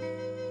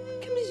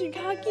今次全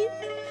靠阿堅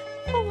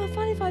幫我揾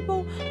翻呢塊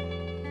布，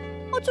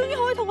我終於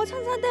可以同我親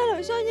生爹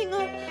娘相認啊！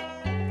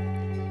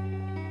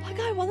我而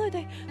家去揾佢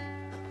哋。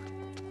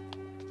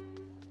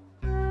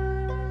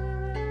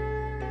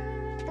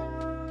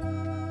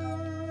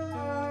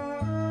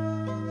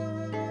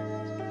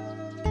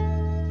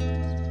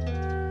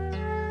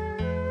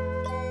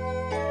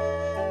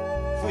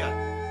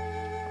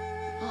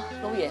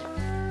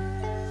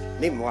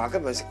你唔話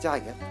今日食齋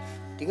嘅，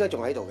點解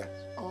仲喺度嘅？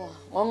哦，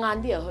我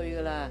晏啲就去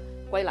噶啦。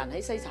桂蘭喺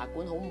西茶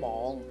館好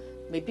忙，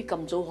未必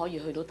咁早可以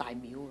去到大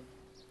廟啊。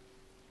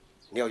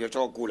你又約咗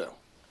個姑娘？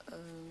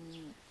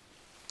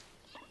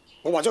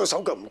我話咗佢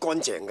手腳唔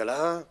乾淨㗎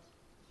啦。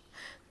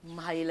唔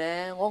係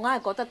咧，我硬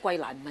係覺得桂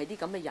蘭唔係啲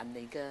咁嘅人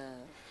嚟㗎。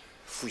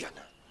夫人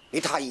啊，你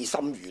太心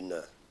軟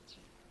啦！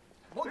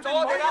唔好阻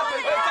我哋啦，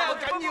真係有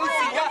緊要事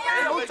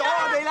㗎，你唔好阻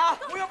我哋啦！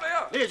唔好入嚟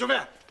啊！你嚟做咩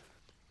啊？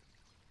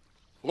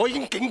我已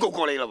經警告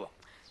過你啦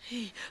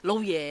喎。老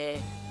爺。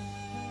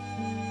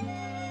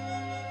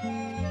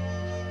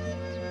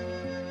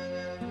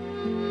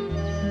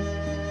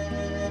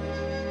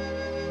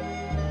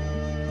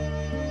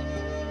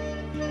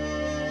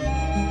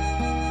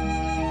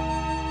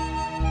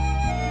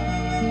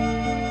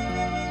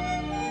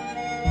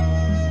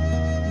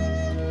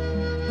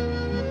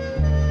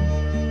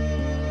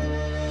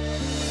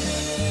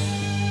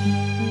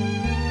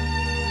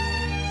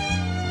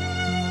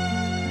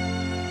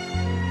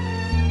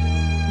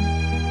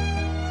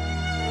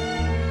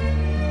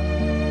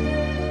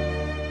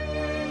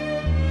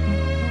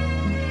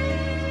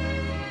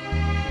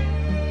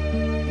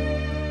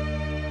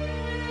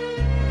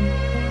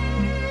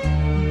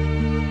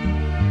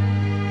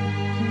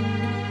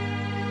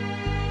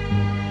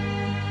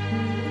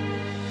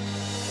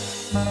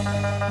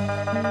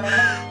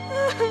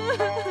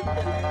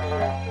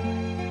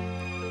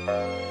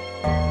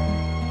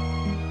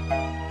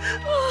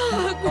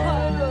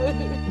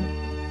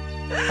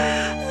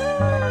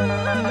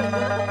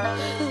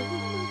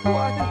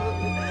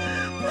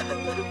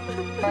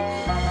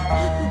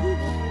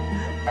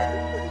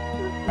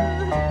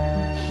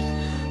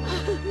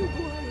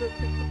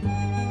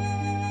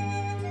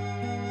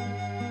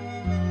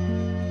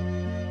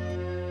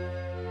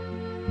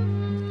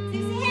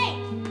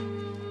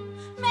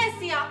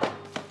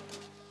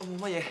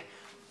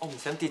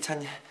想跌親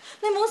嘅，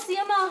你冇事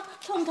啊嘛？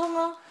痛唔痛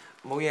啊？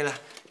冇嘢啦，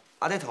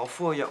阿爹同我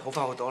敷個藥，好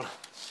翻好多啦。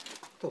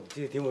都唔知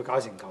你點會搞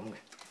成咁嘅。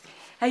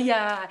哎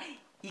呀，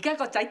而家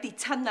個仔跌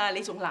親啊，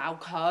你仲鬧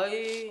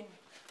佢？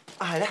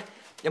啊係咧，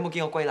有冇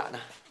見過桂蘭啊？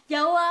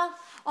有啊，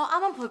我啱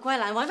啱陪桂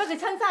蘭揾翻佢親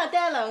生嘅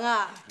爹娘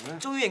啊！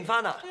終於認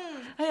翻啦！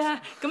哎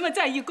呀，咁啊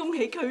真係要恭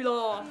喜佢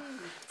咯！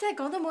真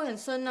係講都冇人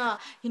信啊！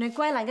原來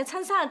桂蘭嘅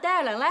親生嘅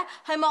爹娘咧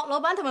係莫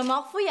老闆同埋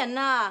莫夫人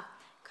啊！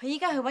佢依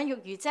家去揾玉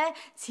如姐，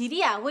遲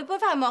啲啊會搬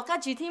翻去莫家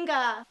住添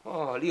㗎。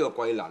哦，呢個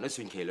桂蘭都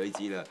算奇女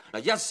子啦！嗱，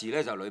一時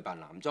咧就女扮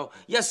男裝，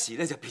一時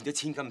咧就變咗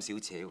千金小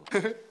姐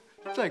喎。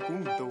真係估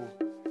唔到，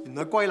原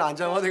來桂蘭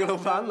就係我哋嘅老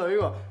闆女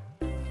喎。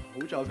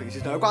好在我平時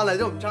同佢關係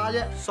都唔差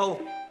啫。蘇，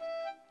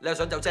你又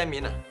想走正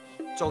面啊？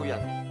做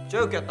人最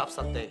要腳踏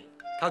實地，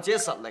靠自己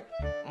實力，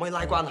唔可以拉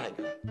關係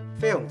嘅。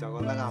飛鴻就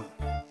講得啱。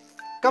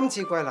今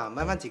次桂蘭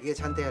揾翻自己嘅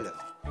親爹娘，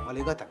我哋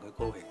應該戥佢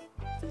高興。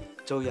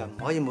做人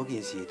唔可以每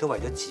件事都為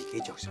咗自己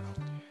着想。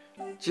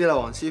知啦，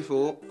黃師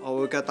傅，我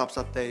會腳踏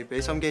實地，俾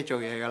心機做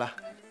嘢㗎啦。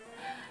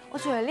我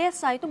做人呢一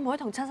世都唔可以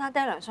同親生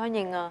爹娘相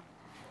認啊！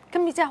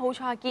今次真係好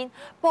彩阿堅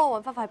幫我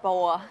揾翻塊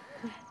布啊！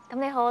咁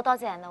你好好多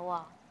謝人啦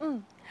喎。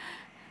嗯，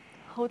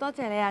好多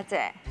謝你阿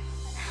姐。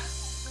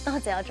多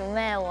謝我做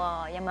咩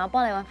喎？又唔係我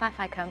幫你揾翻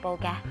塊強布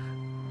嘅。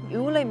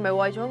如果你唔係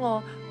為咗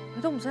我，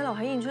你都唔使留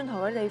喺燕春台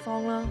嗰啲地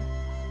方啦。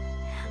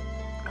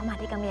講埋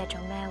啲咁嘅嘢做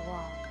咩喎？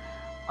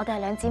我哋係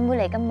兩姊妹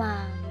嚟噶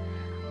嘛。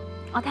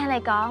我聽你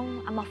講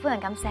阿莫夫人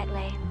咁錫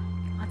你，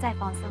我真係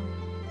放心。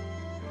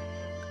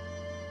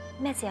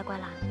咩事啊，桂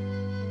蘭？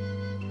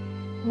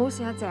冇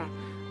事，阿姐。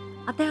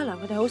阿爹阿娘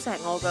佢哋好錫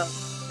我噶，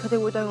佢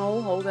哋會對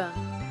我好好噶，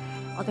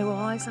我哋會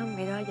好開心，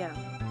你都一樣。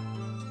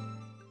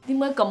點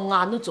解咁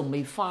晏都仲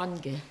未翻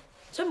嘅？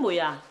春梅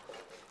啊！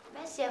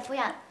咩事啊，夫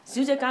人？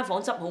小姐間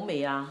房執好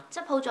未啊？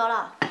執好咗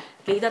啦。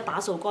記得打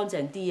掃乾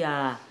淨啲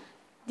啊！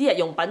啲日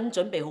用品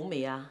準備好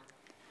未啊？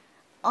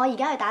我而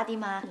家去打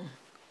點啊。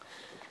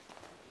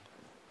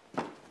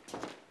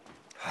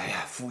哎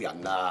呀，夫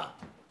人啊，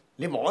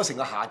你忙咗成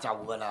個下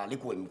晝㗎啦，你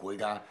攰唔攰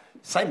㗎？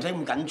使唔使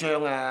咁緊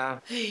張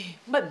啊？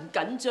乜唔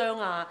緊張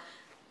啊？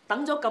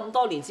等咗咁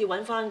多年先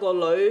揾翻個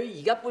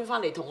女，而家搬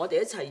翻嚟同我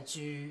哋一齊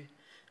住。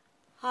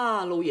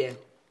啊，老爺，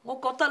我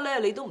覺得咧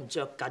你都唔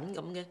着緊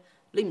咁嘅，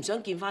你唔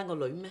想見翻個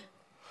女咩？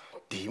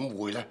點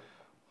會咧？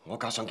我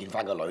梗想見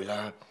翻個女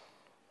啦。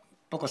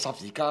不過霎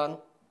時間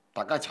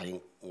大家一齊，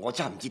我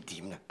真係唔知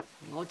點啊！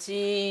我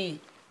知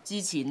之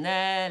前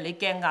咧，你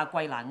驚阿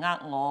桂蘭呃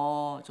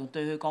我，仲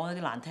對佢講咗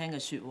啲難聽嘅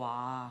説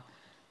話。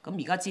咁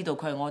而家知道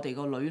佢係我哋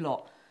個女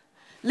咯，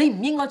你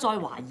唔應該再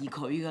懷疑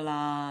佢噶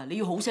啦，你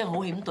要好聲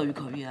好氣咁對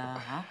佢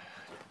啊嚇！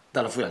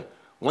得啦，夫人，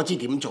我知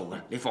點做嘅，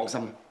你放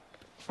心。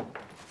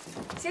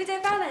小姐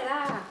翻嚟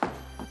啦，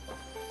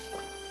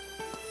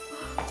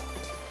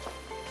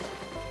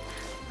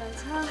娘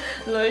親。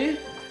女，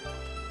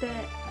爹，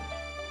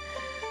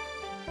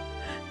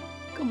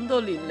咁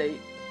多年嚟，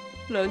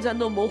娘親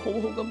都冇好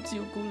好咁照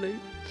顧你，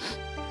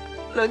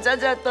娘親真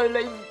係對你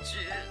唔住。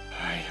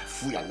哎呀，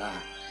夫人啊，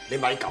你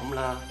咪咁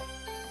啦！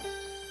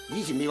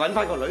以前未揾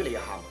翻個女你又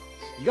喊，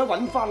而家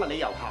揾翻啦你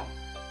又喊，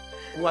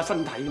顧下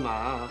身體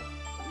嘛。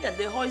人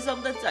哋開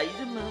心得滯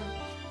啫嘛。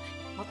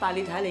我帶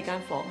你睇下你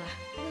間房啊。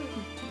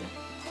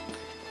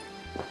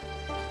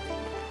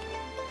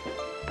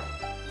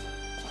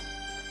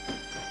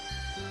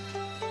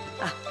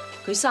啊，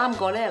佢三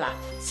個咧嗱，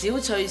小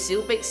翠、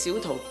小碧、小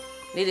桃，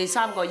你哋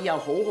3個以後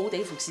好好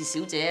地服侍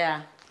小姐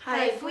啊。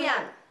係夫人。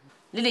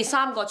你哋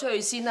3個出去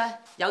先啦，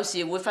有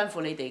事會吩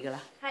咐你哋噶啦。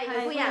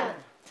係夫人。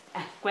誒，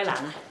桂蘭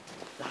啊，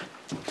嗱，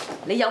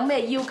你有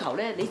咩要求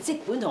咧？你即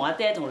管同阿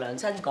爹同娘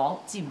親講，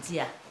知唔知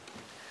啊？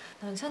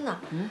娘親啊，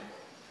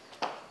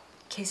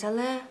其實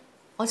咧，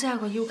我真係有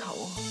個要求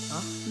喎。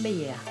嚇？咩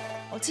嘢啊？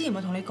我之前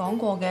咪同你講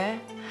過嘅，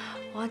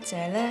我阿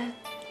姐咧，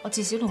我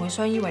至少同佢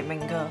相依為命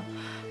㗎。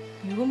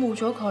如果冇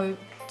咗佢，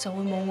就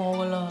會冇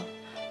我㗎啦。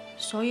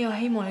所以我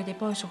希望你哋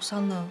幫佢贖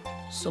身啊！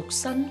贖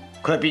身？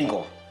佢係邊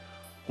個？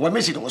為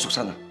咩事同我贖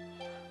身啊？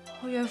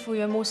我養父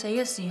養母死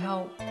嘅時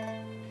候，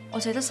我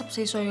淨係得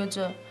14歲㗎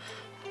咋。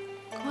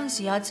嗰陣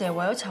時阿姐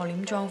為咗籌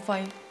殮葬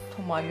費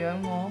同埋養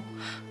我，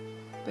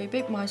被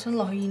逼賣身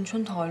落去燕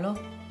春台咯。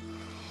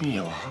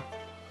咩話？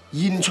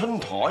燕春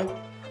台？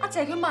阿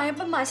姐佢賣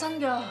不賣身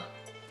㗎？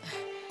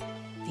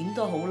點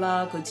都好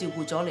啦，佢照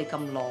顧咗你咁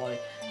耐，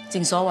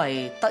正所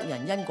謂得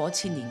人因果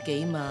千年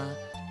記嘛。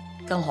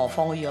更何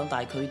況我養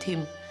大佢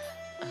添，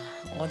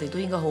我哋都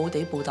應該好好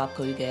地報答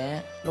佢嘅。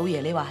老爺，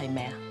你話係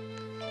咪啊？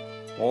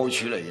我會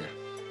處理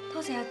嘅。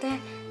多謝阿爹，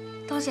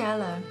多謝阿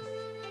娘。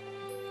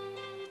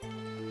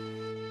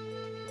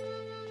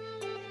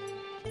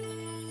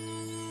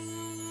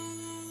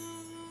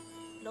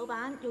老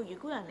闆，玉如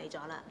姑娘嚟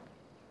咗啦。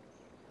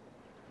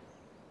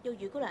玉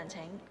如姑娘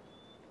請。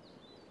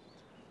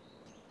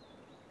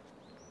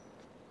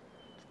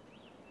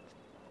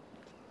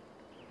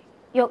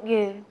玉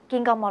如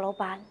見過莫老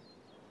闆。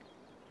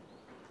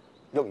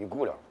玉如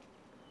姑娘，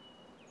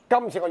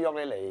今次我約你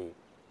嚟，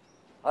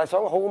係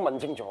想好好問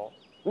清楚，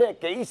你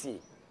係幾時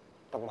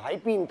同喺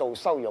邊度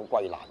收養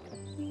桂蘭嘅？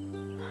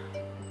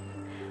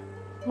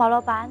莫老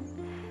闆，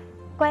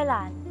桂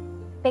蘭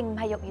並唔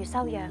係玉如收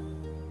養，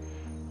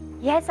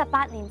而喺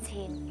18年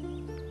前，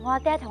我阿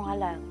爹同阿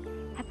娘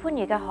喺番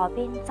禺嘅河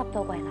邊執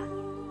到桂蘭，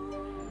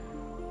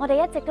我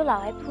哋一直都留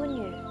喺番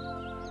禺。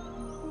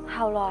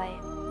後來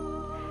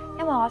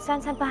因為我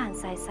雙親不幸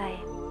逝世，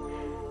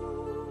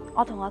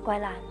我同阿桂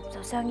蘭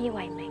就相依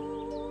為命，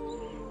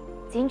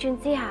輾轉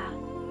之下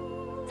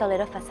就嚟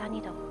到佛山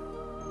呢度。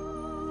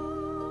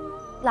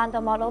難道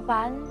莫老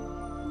闆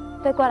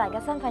對桂蘭嘅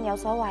身份有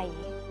所懷疑？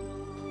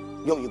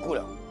玉如姑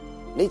娘，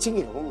你千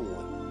祈唔好誤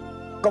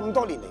會，咁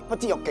多年嚟不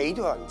知有幾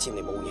多人前嚟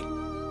報認，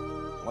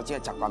我只係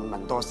習慣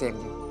問多聲啫。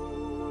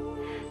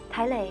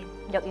睇嚟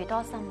玉如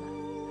多心啦。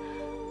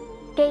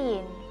既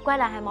然桂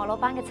蘭係莫老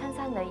闆嘅親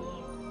生女兒，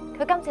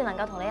佢今次能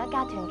夠同你一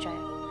家團聚，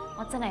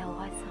我真係好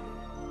開心。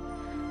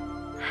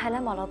係啦，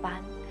莫老闆，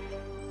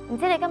唔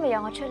知你今日約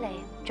我出嚟，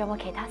仲有冇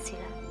其他事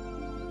咧？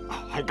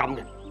係咁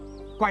嘅，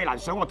桂蘭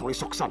想我同你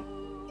贖身，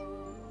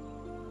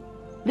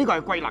呢個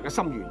係桂蘭嘅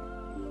心願，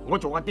我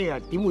做阿爹啊，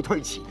點會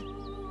推辭？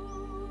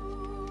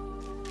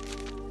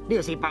呢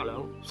個400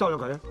兩收咗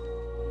佢啊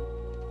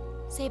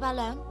！400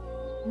兩，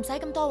唔使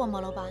咁多喎，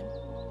莫老闆。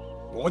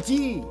我知，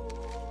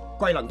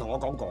桂蘭同我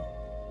講過，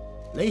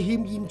你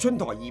欠燕春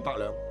台200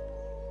兩，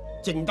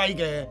剩低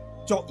嘅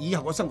作以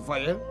後嘅生活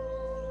費啊。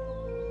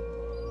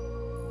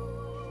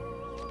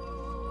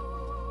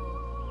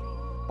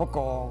不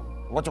過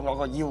我仲有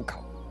個要求。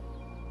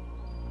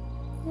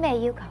咩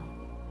要求？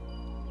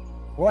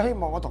我希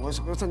望我同佢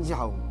贖咗身之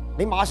後，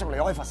你馬上離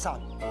開佛山，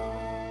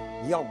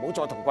以後唔好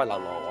再同桂蘭來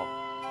往。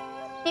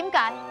點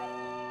解？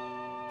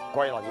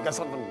桂蘭而家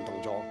身份唔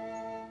同咗，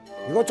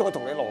如果再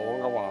同你來往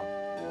嘅話，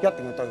一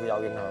定要對佢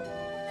有影響。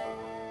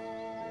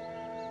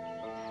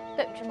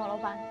對唔住，莫老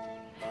闆，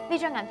呢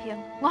張銀票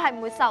我係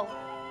唔會收。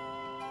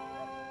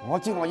我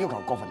知我要求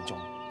過分重，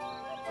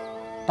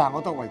但係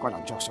我都為桂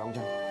蘭着想啫，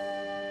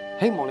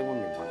希望你會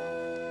明白。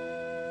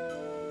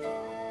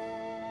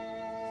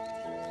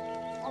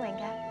我明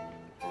嘅，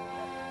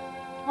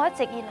我一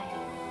直以嚟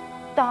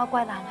當阿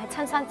桂蘭係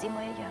親生姊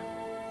妹一樣。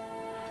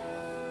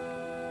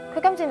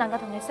佢今次能夠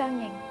同你相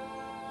認，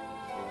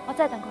我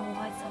真係戥佢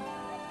好開心。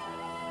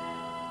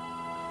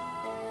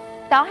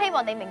但我希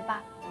望你明白，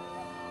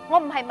我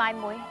唔係賣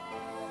妹，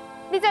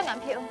呢張銀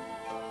票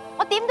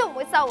我點都唔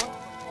會收啊！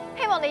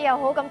希望你又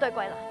好咁對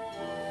桂蘭。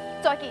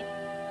再見。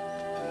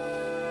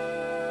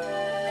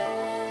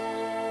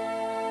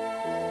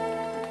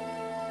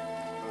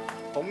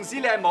洪師，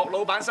你係莫老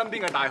闆身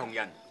邊嘅大紅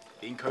人，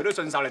連佢都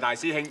信晒你大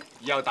師兄，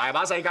以後大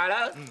把世界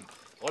啦。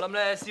我諗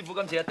咧，師傅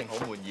今次一定好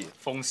滿意。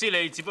馮師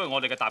你只不過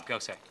我哋嘅踏腳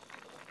石，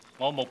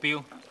我目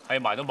標係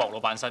埋到莫老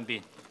闆身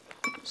邊，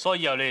所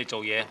以以後你哋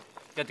做嘢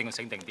一定要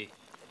醒定啲。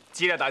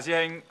知啦，大師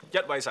兄，一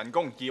為神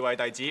功，二為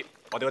弟子，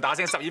我哋要打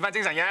醒12分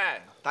精神嘅。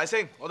大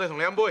星，我哋同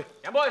你飲杯。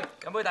飲杯，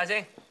飲杯，大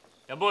星，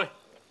飲杯。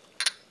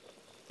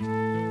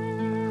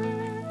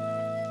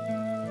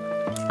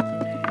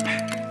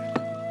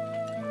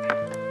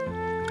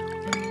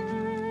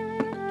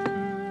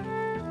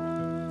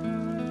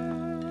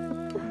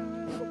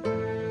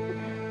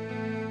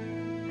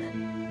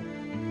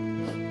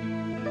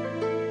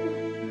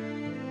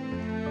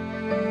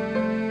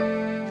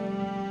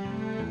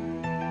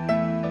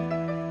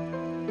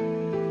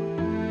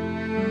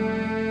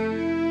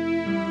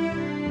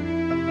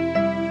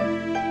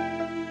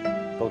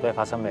到底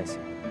發生咩事？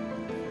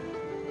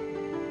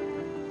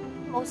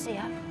冇事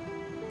啊。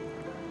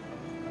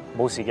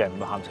冇事嘅人唔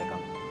會喊成咁。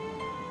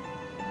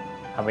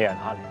係咪有人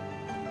蝦你？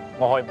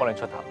我可以幫你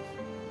出頭。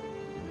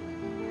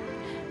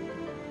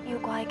要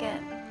怪嘅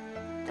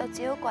就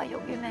只好怪玉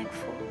於命苦。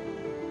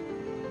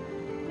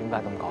點解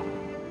咁講？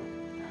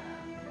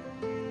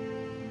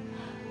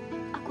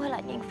阿桂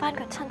蘭認翻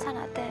佢親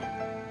阿爹，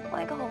我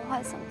應該好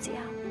開心之後，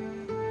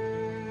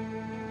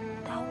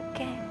但好驚，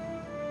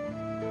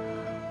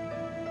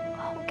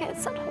好驚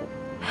失去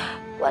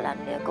桂蘭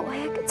呢一個唯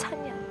一嘅親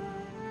人。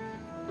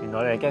原來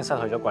你係驚失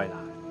去咗桂蘭。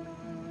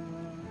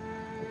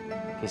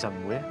其實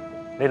唔會啊，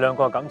你兩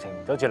個嘅感情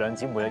就好似兩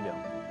姊妹一樣，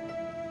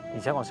而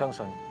且我相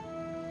信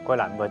桂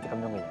蘭唔會係啲咁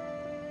樣嘅人。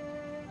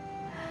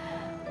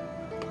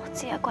我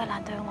知阿桂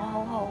蘭對我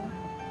好好，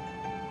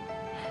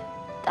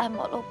但係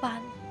莫老闆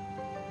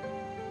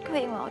佢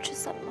認為我出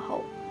身唔好，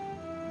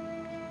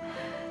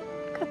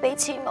佢俾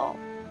錢我，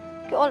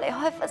叫我離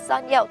開佛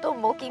山，以後都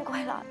唔好見桂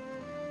蘭。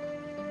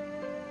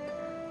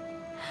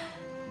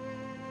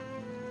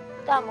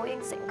但係冇應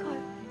承佢，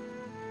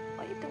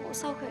我亦都冇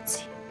收佢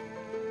錢，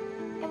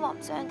因為我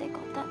唔想人哋覺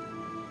得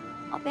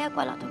我俾阿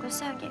桂蘭同佢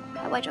相認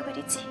係為咗佢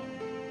啲錢，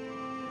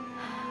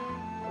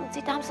唔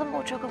止擔心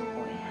冇咗個妹，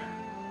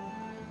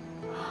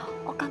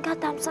我更加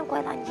擔心桂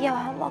蘭以後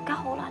喺莫家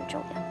好難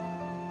做人。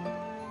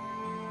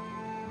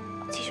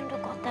我始終都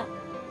覺得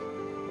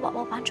莫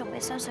老闆仲未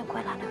相信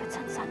桂蘭係佢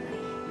親生女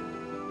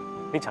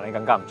兒。呢層你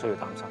更加唔需要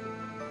擔心。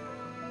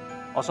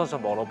我相信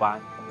莫老闆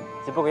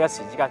只不過一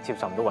時之間接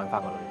受唔到揾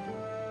翻個女，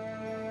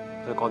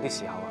所以嗰啲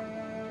時候啊，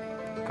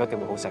佢一定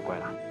會好錫桂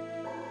蘭。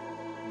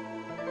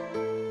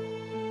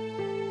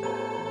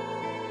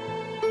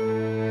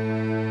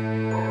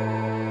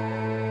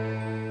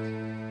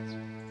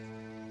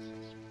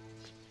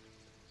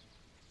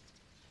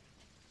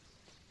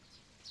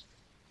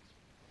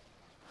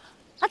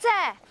阿姐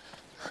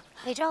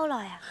嚟咗好耐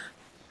啊！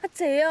阿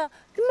姐啊，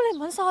點解你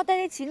唔肯收我爹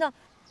啲錢啊？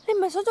你唔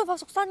係想做法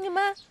屬身嘅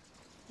咩？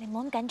你唔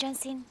好咁緊張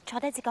先，坐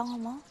低至講好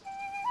唔好？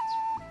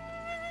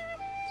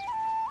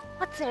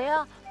阿姐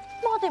啊，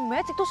乜我哋唔係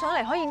一直都想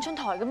離開迎春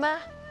台嘅咩？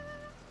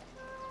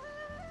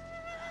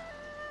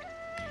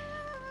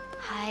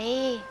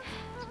係，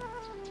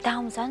但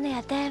我唔想你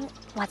阿爹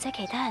或者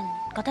其他人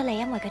覺得你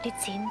因為佢啲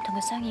錢同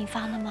佢相應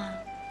翻啊嘛。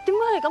點解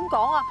你咁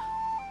講啊？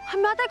係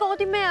咪阿爹講咗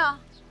啲咩啊？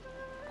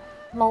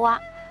冇啊，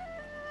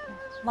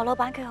莫老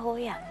闆佢好好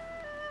人，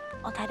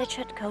我睇得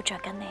出佢好着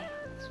緊你。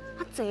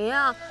阿姐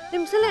啊，你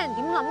唔識理人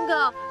點諗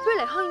噶，不如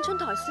離開迎春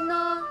台先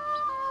啦。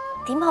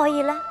點可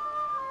以呢？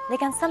你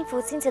咁辛苦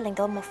先至令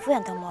到莫夫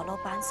人同莫老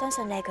闆相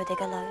信你係佢哋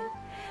嘅女。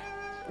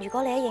如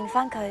果你一認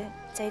翻佢，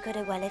就要佢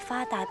哋為你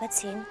花一大筆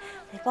錢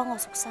嚟幫我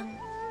贖身，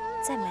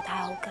真係唔係太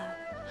好噶。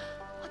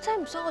我真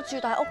係唔想我住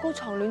大屋高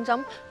床暖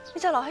枕，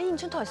你就留喺迎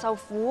春台受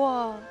苦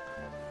啊！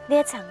呢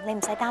一層你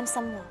唔使擔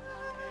心喎。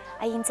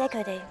阿燕姐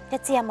佢哋一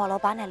知阿莫老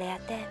闆係你阿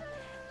爹，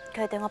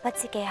佢哋對我不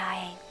知幾客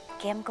氣，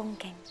幾咁恭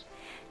敬，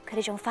佢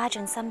哋仲花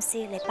盡心思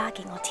嚟巴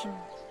結我添。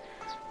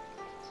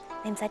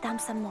你唔使擔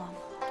心喎，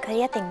佢哋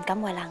一定唔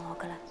敢為難我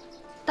噶啦。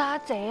但阿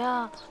姐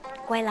啊，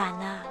桂蘭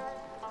啊，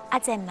阿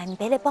姐唔係唔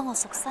俾你幫我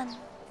贖身，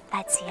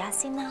但係遲下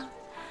先啦。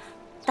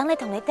等你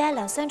同你爹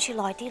娘相處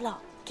耐啲咯，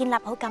建立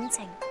好感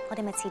情，我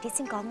哋咪遲啲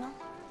先講咯。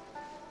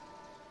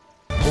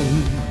鴻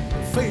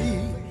飛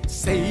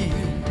四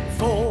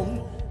方，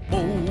無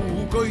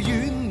懼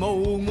遠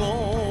無岸，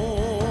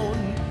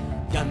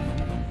人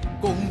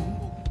共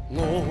我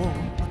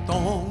黨，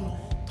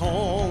淌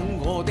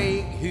我的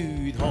血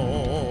汗，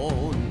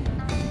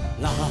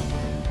南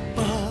北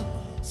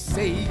四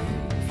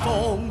方，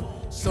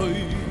誰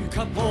給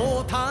我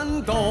坦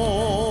蕩？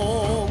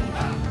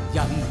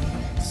人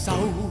手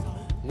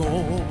我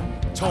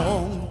創，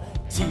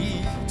似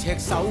赤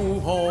手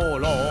破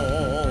浪，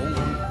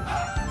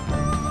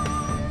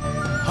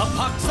合拍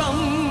心。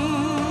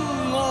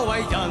我為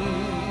人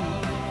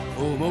父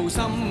母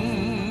心，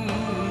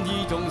意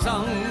眾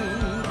生，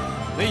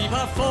未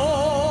怕火